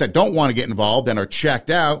 Parents that don't want to get involved and are checked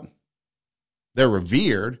out, they're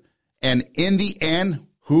revered. And in the end,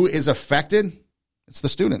 who is affected? It's the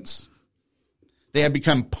students. They have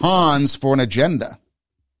become pawns for an agenda.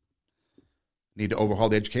 Need to overhaul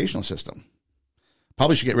the educational system.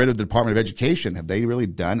 Probably should get rid of the Department of Education. Have they really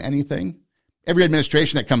done anything? Every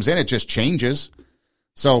administration that comes in, it just changes.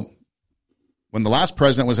 So when the last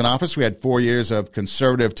president was in office, we had 4 years of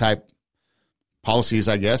conservative type policies,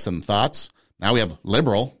 I guess, and thoughts. Now we have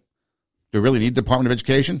liberal. Do we really need the Department of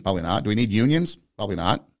Education? Probably not. Do we need unions? Probably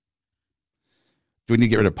not. Do we need to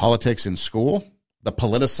get rid of politics in school? The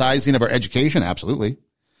politicizing of our education? Absolutely.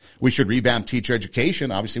 We should revamp teacher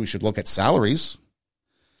education. Obviously, we should look at salaries.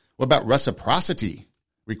 What about reciprocity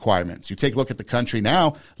requirements? You take a look at the country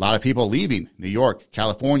now, a lot of people leaving New York,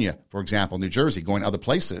 California, for example, New Jersey, going other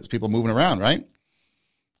places, people moving around, right?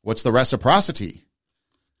 What's the reciprocity?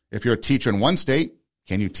 If you're a teacher in one state,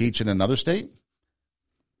 can you teach in another state?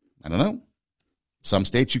 I don't know. Some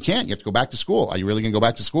states you can't. You have to go back to school. Are you really going to go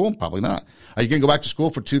back to school? Probably not. Are you going to go back to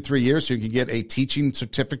school for 2-3 years so you can get a teaching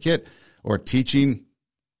certificate or a teaching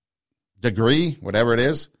degree, whatever it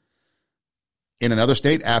is, in another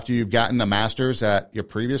state after you've gotten a master's at your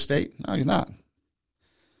previous state? No, you're not.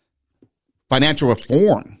 Financial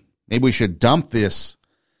reform. Maybe we should dump this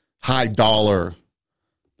high dollar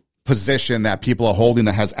position that people are holding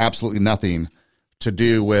that has absolutely nothing to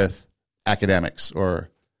do with academics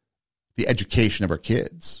or the education of our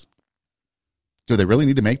kids. Do they really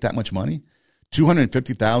need to make that much money?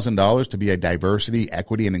 $250,000 to be a diversity,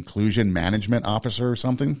 equity, and inclusion management officer or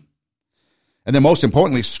something? And then most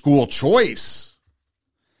importantly, school choice.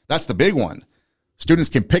 That's the big one. Students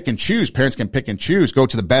can pick and choose. Parents can pick and choose. Go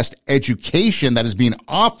to the best education that is being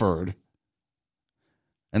offered.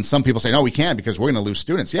 And some people say, no, we can't because we're going to lose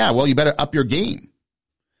students. Yeah, well, you better up your game.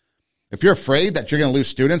 If you're afraid that you're going to lose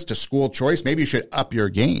students to school choice, maybe you should up your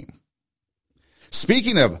game.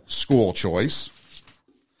 Speaking of school choice,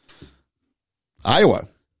 Iowa,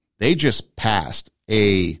 they just passed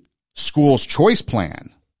a school's choice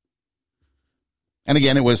plan. And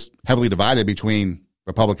again, it was heavily divided between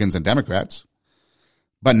Republicans and Democrats.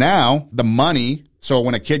 But now the money, so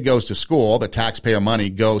when a kid goes to school, the taxpayer money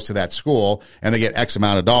goes to that school and they get X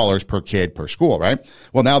amount of dollars per kid per school, right?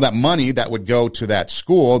 Well, now that money that would go to that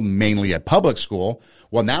school, mainly a public school,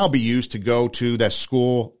 will now be used to go to the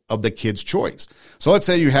school of the kid's choice. So let's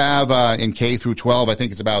say you have in K through 12, I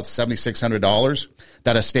think it's about $7,600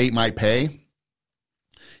 that a state might pay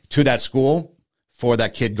to that school for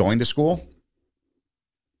that kid going to school.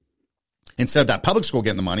 Instead of that public school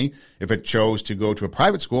getting the money, if it chose to go to a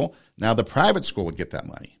private school, now the private school would get that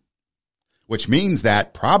money, which means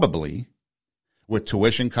that probably with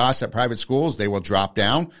tuition costs at private schools, they will drop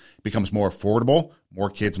down. It becomes more affordable. More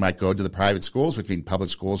kids might go to the private schools, which means public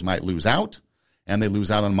schools might lose out, and they lose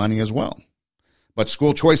out on money as well. But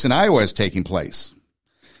school choice in Iowa is taking place.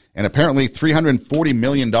 And apparently $340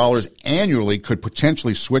 million annually could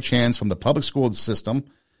potentially switch hands from the public school system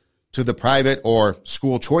to the private or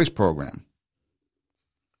school choice program.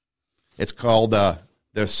 It's called,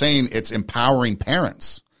 they're saying it's empowering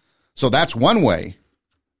parents. So that's one way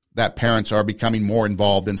that parents are becoming more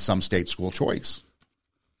involved in some state school choice.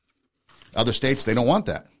 Other states, they don't want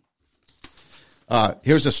that.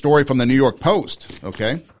 Here's a story from the New York Post,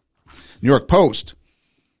 okay? New York Post.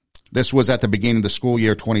 This was at the beginning of the school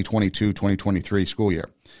year, 2022-2023 school year.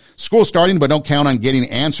 School starting, but don't count on getting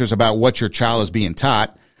answers about what your child is being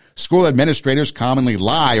taught. School administrators commonly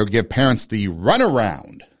lie or give parents the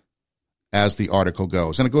runaround, as the article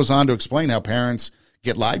goes. And it goes on to explain how parents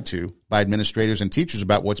get lied to by administrators and teachers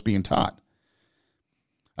about what's being taught.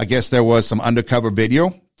 I guess there was some undercover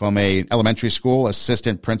video from an elementary school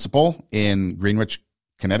assistant principal in Greenwich,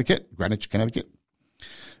 Connecticut,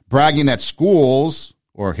 bragging that schools,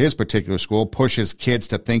 or his particular school, pushes kids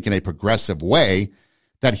to think in a progressive way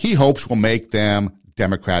that he hopes will make them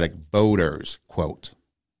Democratic voters, quote.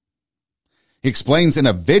 He explains in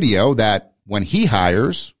a video that when he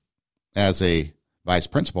hires as a vice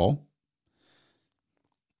principal,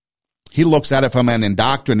 he looks at it from an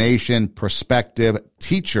indoctrination perspective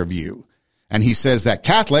teacher view. And he says that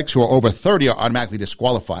Catholics who are over 30 are automatically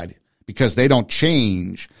disqualified because they don't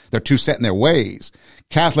change. They're too set in their ways.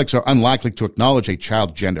 Catholics are unlikely to acknowledge a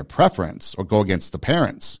child's gender preference or go against the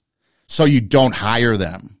parents. So you don't hire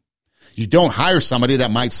them. You don't hire somebody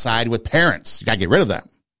that might side with parents. You got to get rid of them.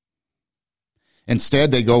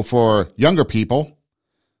 Instead, they go for younger people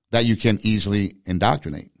that you can easily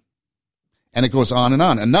indoctrinate. And it goes on and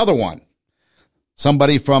on. Another one,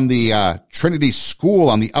 somebody from the Trinity School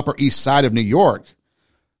on the Upper East Side of New York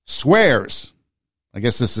swears, I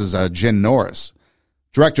guess this is Jen Norris,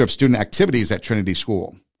 director of student activities at Trinity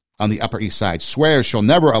School on the Upper East Side, swears she'll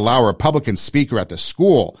never allow a Republican speaker at the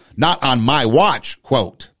school, not on my watch,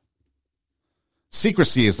 quote.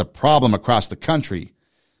 Secrecy is the problem across the country.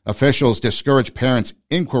 Officials discourage parents'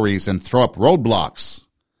 inquiries and throw up roadblocks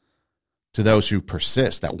to those who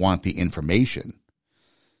persist that want the information.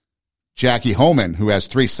 Jackie Homan, who has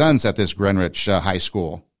 3 sons at this Greenwich high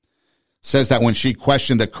school, says that when she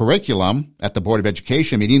questioned the curriculum at the Board of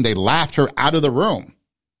Education meeting, they laughed her out of the room.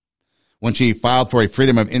 When she filed for a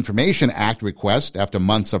Freedom of Information Act request after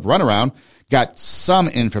months of runaround, got some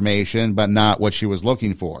information, but not what she was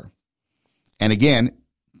looking for. And again,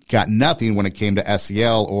 got nothing when it came to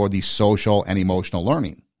SEL or the social and emotional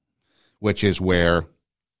learning, which is where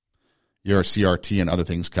your CRT and other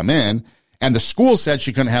things come in. And the school said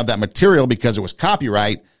she couldn't have that material because it was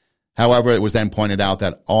copyright. However, it was then pointed out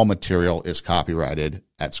that all material is copyrighted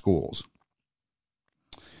at schools.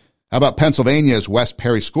 How about Pennsylvania's West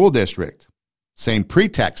Perry School District? Same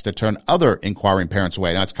pretext to turn other inquiring parents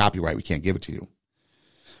away. Now, it's copyright. We can't give it to you.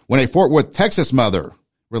 When a Fort Worth, Texas mother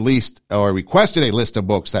released or requested a list of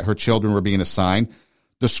books that her children were being assigned,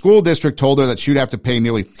 the school district told her that she would have to pay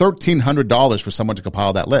nearly $1,300 for someone to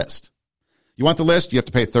compile that list. You want the list? You have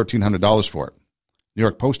to pay $1,300 for it. New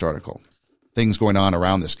York Post article. Things going on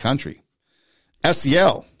around this country.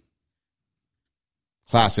 SEL.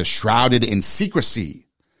 Classes shrouded in secrecy.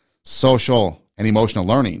 Social and emotional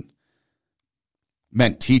learning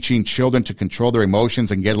meant teaching children to control their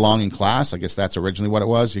emotions and get along in class. I guess that's originally what it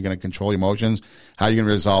was. You're going to control emotions, how you're going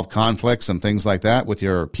to resolve conflicts and things like that with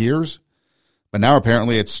your peers. But now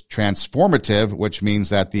apparently it's transformative, which means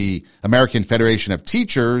that the American Federation of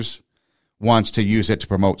Teachers wants to use it to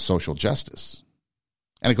promote social justice.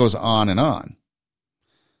 And it goes on and on.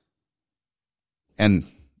 And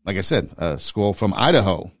like I said, a school from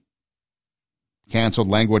Idaho canceled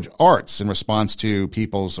language arts in response to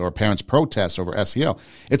people's or parents' protests over SEL.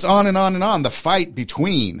 It's on and on and on, the fight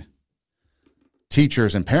between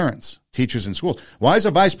teachers and parents, teachers and schools. Why is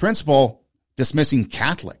a vice principal dismissing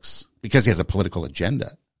Catholics? Because he has a political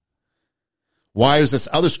agenda. Why is this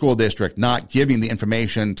other school district not giving the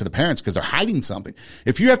information to the parents? Because they're hiding something.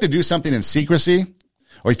 If you have to do something in secrecy,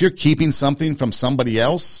 or if you're keeping something from somebody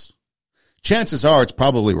else, chances are it's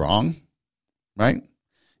probably wrong, right?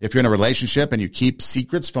 If you're in a relationship and you keep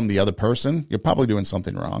secrets from the other person, you're probably doing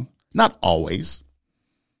something wrong. Not always.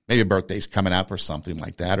 Maybe a birthday's coming up or something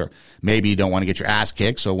like that. Or maybe you don't want to get your ass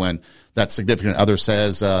kicked. So when that significant other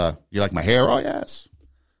says, you like my hair? Oh, yes.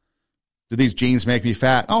 Do these jeans make me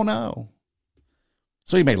fat? Oh, no.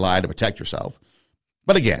 So you may lie to protect yourself.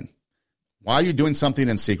 But again, why are you doing something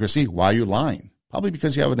in secrecy? Why are you lying? Probably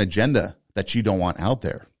because you have an agenda that you don't want out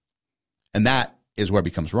there. And that is where it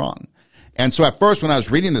becomes wrong. And so at first, when I was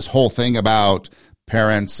reading this whole thing about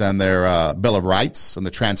parents and their Bill of Rights and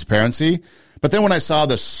the transparency, but then when I saw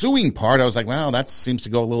the suing part, I was like, well, that seems to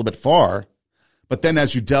go a little bit far. But then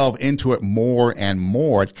as you delve into it more and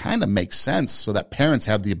more, it kind of makes sense so that parents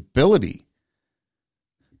have the ability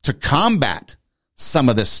to combat some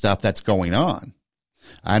of this stuff that's going on.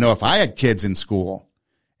 I know if I had kids in school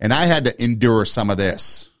and I had to endure some of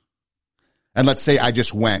this, and let's say I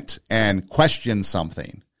just went and questioned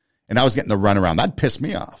something, and I was getting the runaround, that'd piss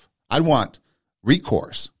me off. I'd want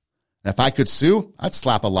recourse. And if I could sue, I'd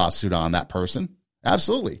slap a lawsuit on that person.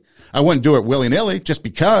 Absolutely. I wouldn't do it willy-nilly just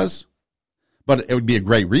because, but it would be a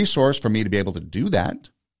great resource for me to be able to do that.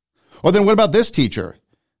 Or then what about this teacher?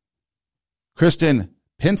 Kristen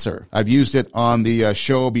Pincer. I've used it on the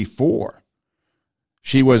show before.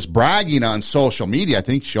 She was bragging on social media. I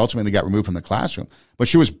think she ultimately got removed from the classroom, but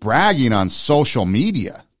she was bragging on social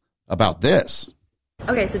media about this.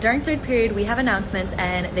 Okay, so during third period, we have announcements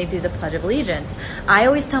and they do the Pledge of Allegiance. I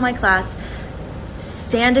always tell my class,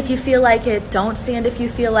 stand if you feel like it, don't stand if you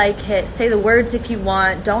feel like it, say the words if you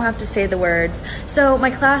want, don't have to say the words. So my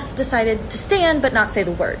class decided to stand but not say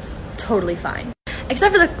the words. Totally fine.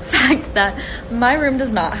 Except for the fact that my room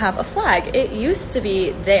does not have a flag. It used to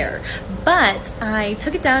be there, but I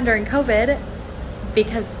took it down during COVID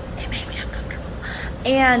because it made me uncomfortable.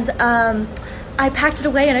 And I packed it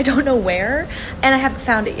away and I don't know where, and I haven't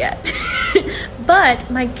found it yet. But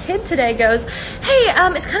my kid today goes, hey,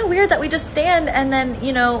 it's kind of weird that we just stand and then,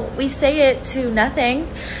 we say it to nothing.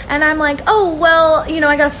 And I'm like, oh, well,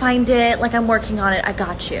 I got to find it. Like, I'm working on it. I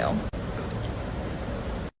got you.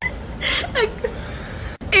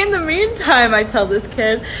 In the meantime, I tell this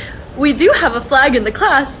kid, we do have a flag in the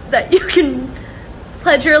class that you can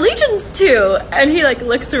pledge your allegiance to. And he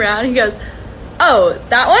looks around, he goes, oh,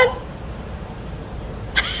 that one?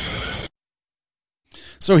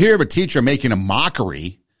 So here, a teacher making a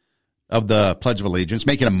mockery of the Pledge of Allegiance,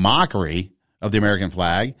 making a mockery of the American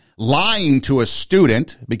flag, lying to a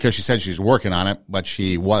student because she said she's working on it, but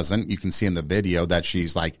she wasn't. You can see in the video that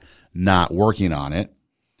she's not working on it.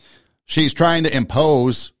 She's trying to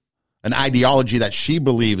impose an ideology that she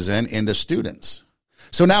believes in into students.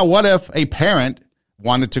 So now what if a parent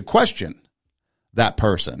wanted to question that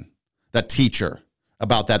person, that teacher,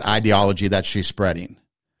 about that ideology that she's spreading?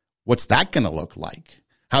 What's that going to look like?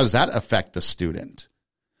 How does that affect the student?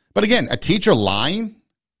 But again, a teacher lying?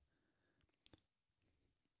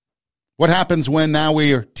 What happens when now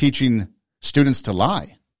we are teaching students to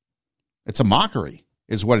lie? It's a mockery,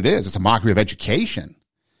 is what it is. It's a mockery of education.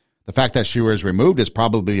 The fact that she was removed is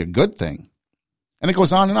probably a good thing. And it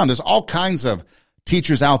goes on and on. There's all kinds of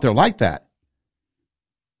teachers out there like that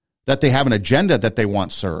they have an agenda that they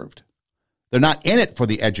want served. They're not in it for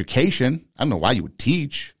the education. I don't know why you would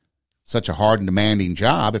teach such a hard and demanding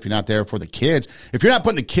job if you're not there for the kids. If you're not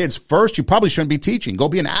putting the kids first, you probably shouldn't be teaching. Go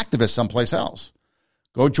be an activist someplace else.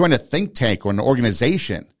 Go join a think tank or an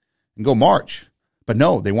organization and go march. But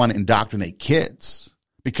no, they want to indoctrinate kids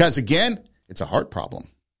because, again, it's a heart problem.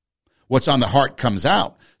 What's on the heart comes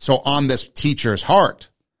out. So on this teacher's heart,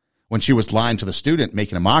 when she was lying to the student,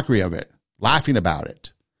 making a mockery of it, laughing about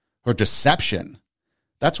it, her deception,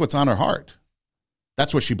 that's what's on her heart.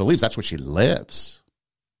 That's what she believes. That's what she lives.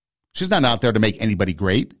 She's not out there to make anybody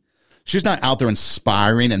great. She's not out there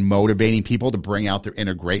inspiring and motivating people to bring out their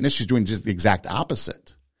inner greatness. She's doing just the exact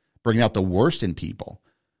opposite, bringing out the worst in people.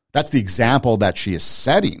 That's the example that she is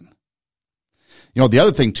setting. You know, the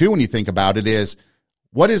other thing, too, when you think about it is,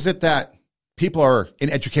 what is it that people are in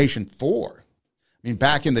education for? I mean,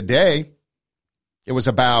 back in the day, it was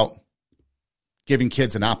about giving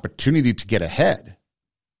kids an opportunity to get ahead,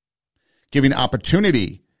 giving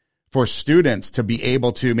opportunity for students to be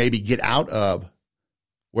able to maybe get out of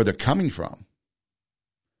where they're coming from,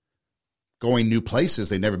 going new places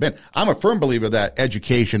they've never been. I'm a firm believer that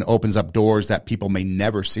education opens up doors that people may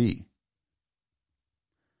never see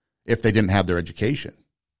if they didn't have their education.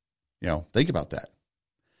 You know, think about that.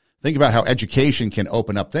 Think about how education can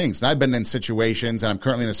open up things. And I've been in situations, and I'm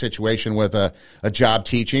currently in a situation with a job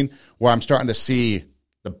teaching where I'm starting to see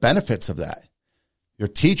the benefits of that. You're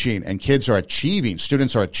teaching and kids are achieving,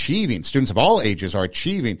 students of all ages are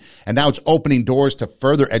achieving. And now it's opening doors to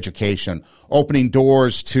further education, opening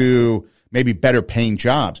doors to maybe better paying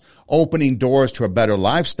jobs, opening doors to a better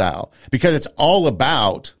lifestyle, because it's all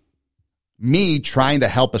about me trying to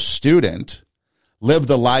help a student live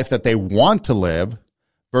the life that they want to live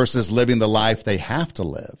versus living the life they have to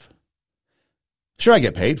live. Sure, I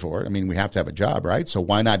get paid for it. I mean, we have to have a job, right? So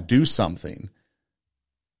why not do something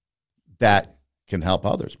that can help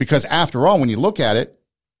others? Because after all, when you look at it,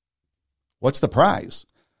 what's the prize?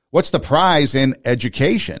 What's the prize in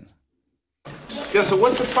education? Yeah, so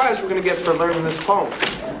what's the prize we're going to get for learning this poem?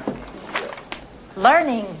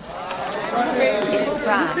 Learning is the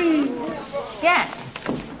prize. Yeah.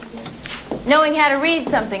 Knowing how to read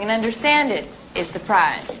something and understand it is the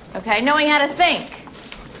prize, okay? Knowing how to think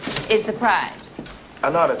is the prize. I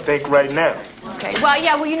know how to think right now. Okay,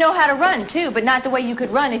 well, you know how to run, too, but not the way you could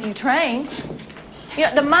run if you trained. You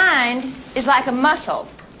know, the mind is like a muscle,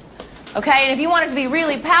 okay? And if you want it to be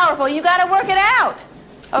really powerful, you got to work it out,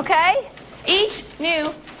 okay? Each new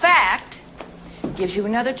fact gives you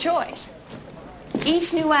another choice.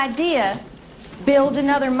 Each new idea builds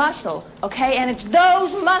another muscle, okay? And it's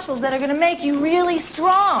those muscles that are going to make you really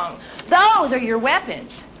strong. Those are your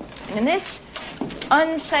weapons. And in this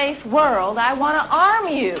unsafe world, I want to arm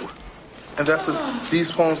you. And that's what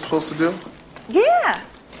these poems are supposed to do? Yeah.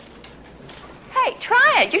 Hey,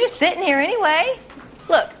 try it. You're just sitting here anyway.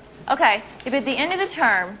 Look, okay, if at the end of the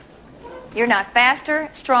term you're not faster,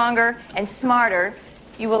 stronger, and smarter,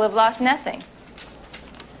 you will have lost nothing.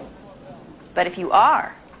 But if you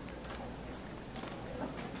are,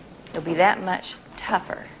 you'll be that much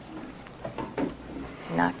tougher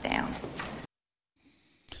to knock down.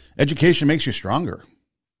 Education makes you stronger.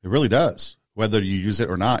 It really does. Whether you use it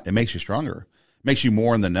or not, it makes you stronger. It makes you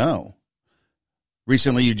more in the know.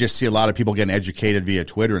 Recently, you just see a lot of people getting educated via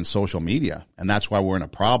Twitter and social media, and that's why we're in a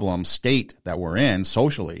problem state that we're in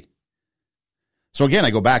socially. So again,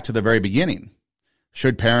 I go back to the very beginning.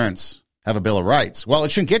 Should parents have a Bill of Rights? Well,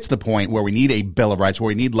 it shouldn't get to the point where we need a Bill of Rights, where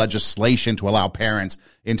we need legislation to allow parents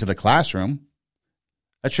into the classroom.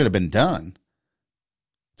 That should have been done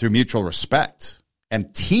through mutual respect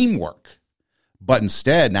and teamwork. But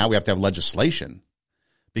instead, now we have to have legislation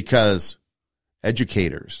because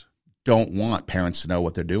educators don't want parents to know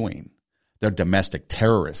what they're doing. They're domestic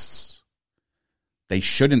terrorists. They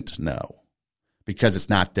shouldn't know because it's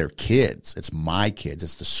not their kids. It's my kids.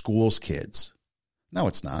 It's the school's kids. No,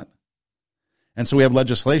 it's not. And so we have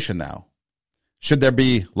legislation now. Should there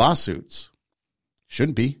be lawsuits?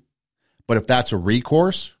 Shouldn't be. But if that's a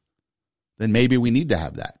recourse, then maybe we need to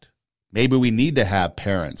have that. Maybe we need to have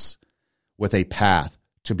parents with a path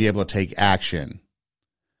to be able to take action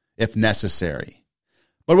if necessary.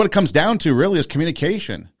 But what it comes down to really is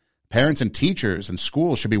communication. Parents and teachers and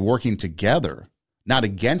schools should be working together, not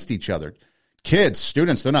against each other. Kids,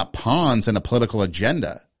 students, they're not pawns in a political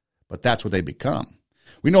agenda, but that's what they become.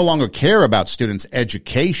 We no longer care about students'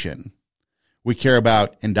 education. We care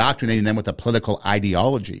about indoctrinating them with a political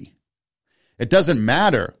ideology. It doesn't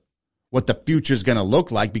matter what the future is going to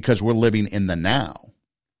look like because we're living in the now.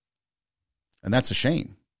 And that's a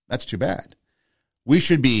shame. That's too bad. We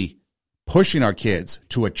should be pushing our kids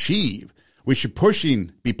to achieve. We should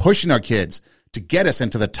be pushing our kids to get us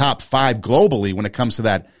into the top 5 globally when it comes to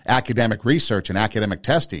that academic research and academic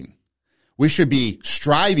testing. We should be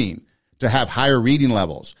striving to have higher reading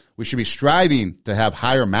levels. We should be striving to have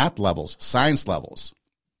higher math levels, science levels.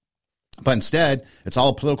 But instead, it's all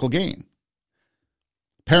a political game.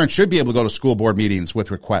 Parents should be able to go to school board meetings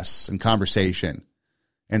with requests and conversation.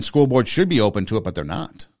 And school boards should be open to it, but they're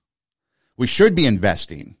not. We should be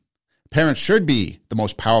investing. Parents should be the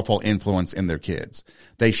most powerful influence in their kids.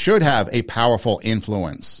 They should have a powerful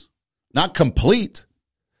influence. Not complete,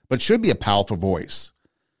 but should be a powerful voice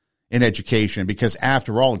in education, because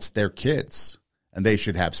after all, it's their kids and they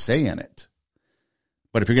should have say in it.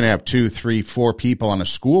 But if you're going to have 2, 3, 4 people on a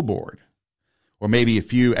school board, or maybe a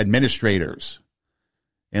few administrators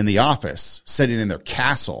in the office sitting in their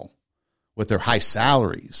castle with their high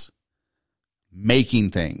salaries,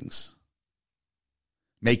 making things,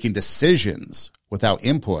 making decisions without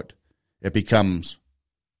input, it becomes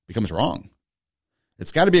wrong.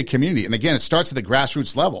 It's got to be a community. And again, it starts at the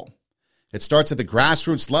grassroots level. It starts at the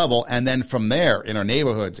grassroots level, and then from there, in our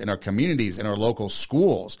neighborhoods, in our communities, in our local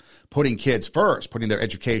schools, putting kids first, putting their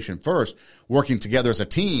education first, working together as a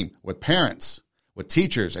team with parents, with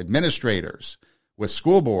teachers, administrators, with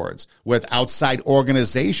school boards, with outside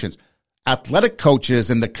organizations, athletic coaches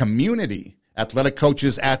in the community, athletic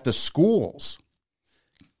coaches at the schools,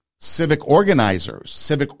 civic organizers,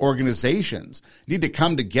 civic organizations need to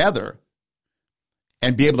come together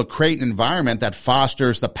and be able to create an environment that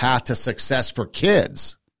fosters the path to success for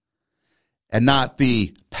kids and not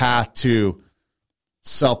the path to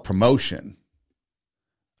self-promotion.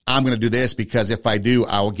 I'm going to do this because if I do,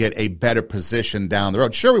 I will get a better position down the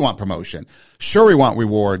road. Sure, we want promotion. Sure, we want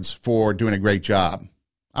rewards for doing a great job.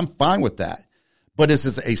 I'm fine with that. But this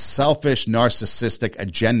is a selfish, narcissistic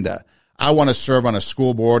agenda. I want to serve on a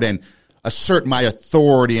school board and assert my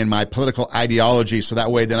authority and my political ideology so that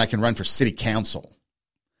way then I can run for city council.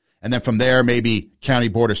 And then from there, maybe county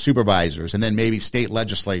board of supervisors, and then maybe state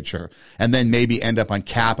legislature, and then maybe end up on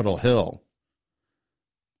Capitol Hill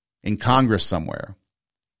in Congress somewhere.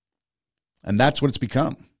 And that's what it's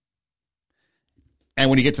become.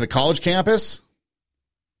 And when you get to the college campus,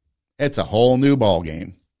 it's a whole new ball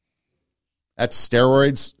game. That's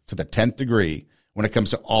steroids to the 10th degree when it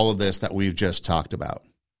comes to all of this that we've just talked about.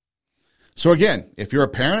 So again, if you're a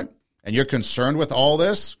parent and you're concerned with all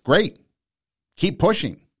this, great. Keep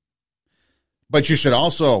pushing. But you should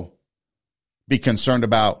also be concerned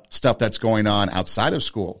about stuff that's going on outside of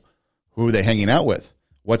school. Who are they hanging out with?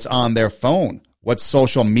 What's on their phone? What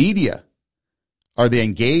social media are they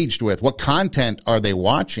engaged with? What content are they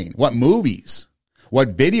watching? What movies? What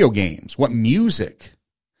video games? What music?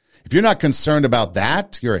 If you're not concerned about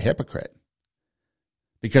that, you're a hypocrite.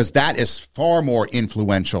 Because that is far more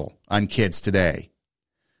influential on kids today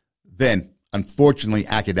than, unfortunately,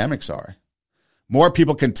 academics are. More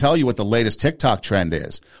people can tell you what the latest TikTok trend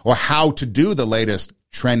is or how to do the latest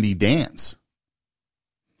trendy dance.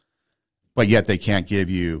 But yet they can't give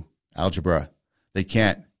you algebra. They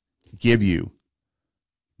can't give you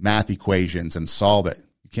math equations and solve it.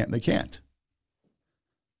 They can't.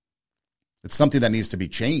 It's something that needs to be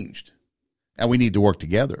changed, and we need to work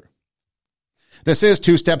together. This is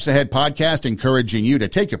Two Steps Ahead podcast, encouraging you to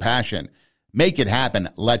take your passion, make it happen,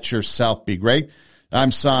 let yourself be great.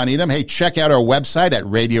 I'm Son Edom. Hey, check out our website at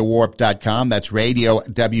radiowarp.com. That's radio,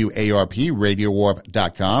 W-A-R-P,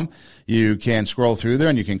 radiowarp.com. You can scroll through there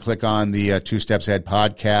and you can click on the Two Steps Ahead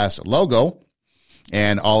podcast logo,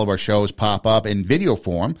 and all of our shows pop up in video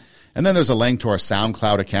form. And then there's a link to our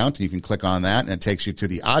SoundCloud account, and you can click on that, and it takes you to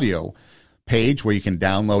the audio page where you can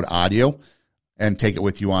download audio and take it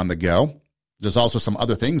with you on the go. There's also some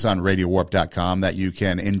other things on radiowarp.com that you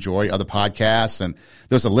can enjoy, other podcasts. And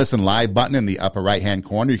there's a listen live button in the upper right-hand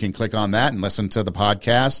corner. You can click on that and listen to the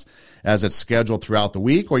podcast as it's scheduled throughout the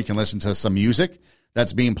week, or you can listen to some music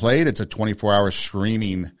that's being played. It's a 24-hour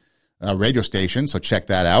streaming radio station, so check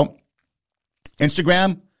that out.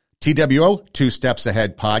 Instagram, TWO, Two Steps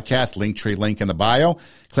Ahead podcast, Linktree link in the bio.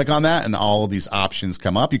 Click on that and all of these options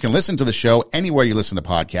come up. You can listen to the show anywhere you listen to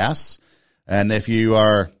podcasts. And if you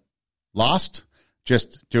are lost,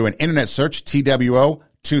 just do an internet search, TWO,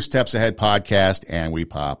 Two Steps Ahead podcast, and we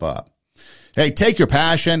pop up. Hey, take your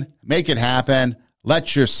passion, make it happen,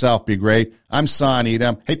 let yourself be great. I'm Son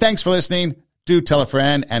Edom. Hey, thanks for listening. Do tell a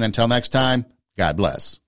friend, and until next time, God bless.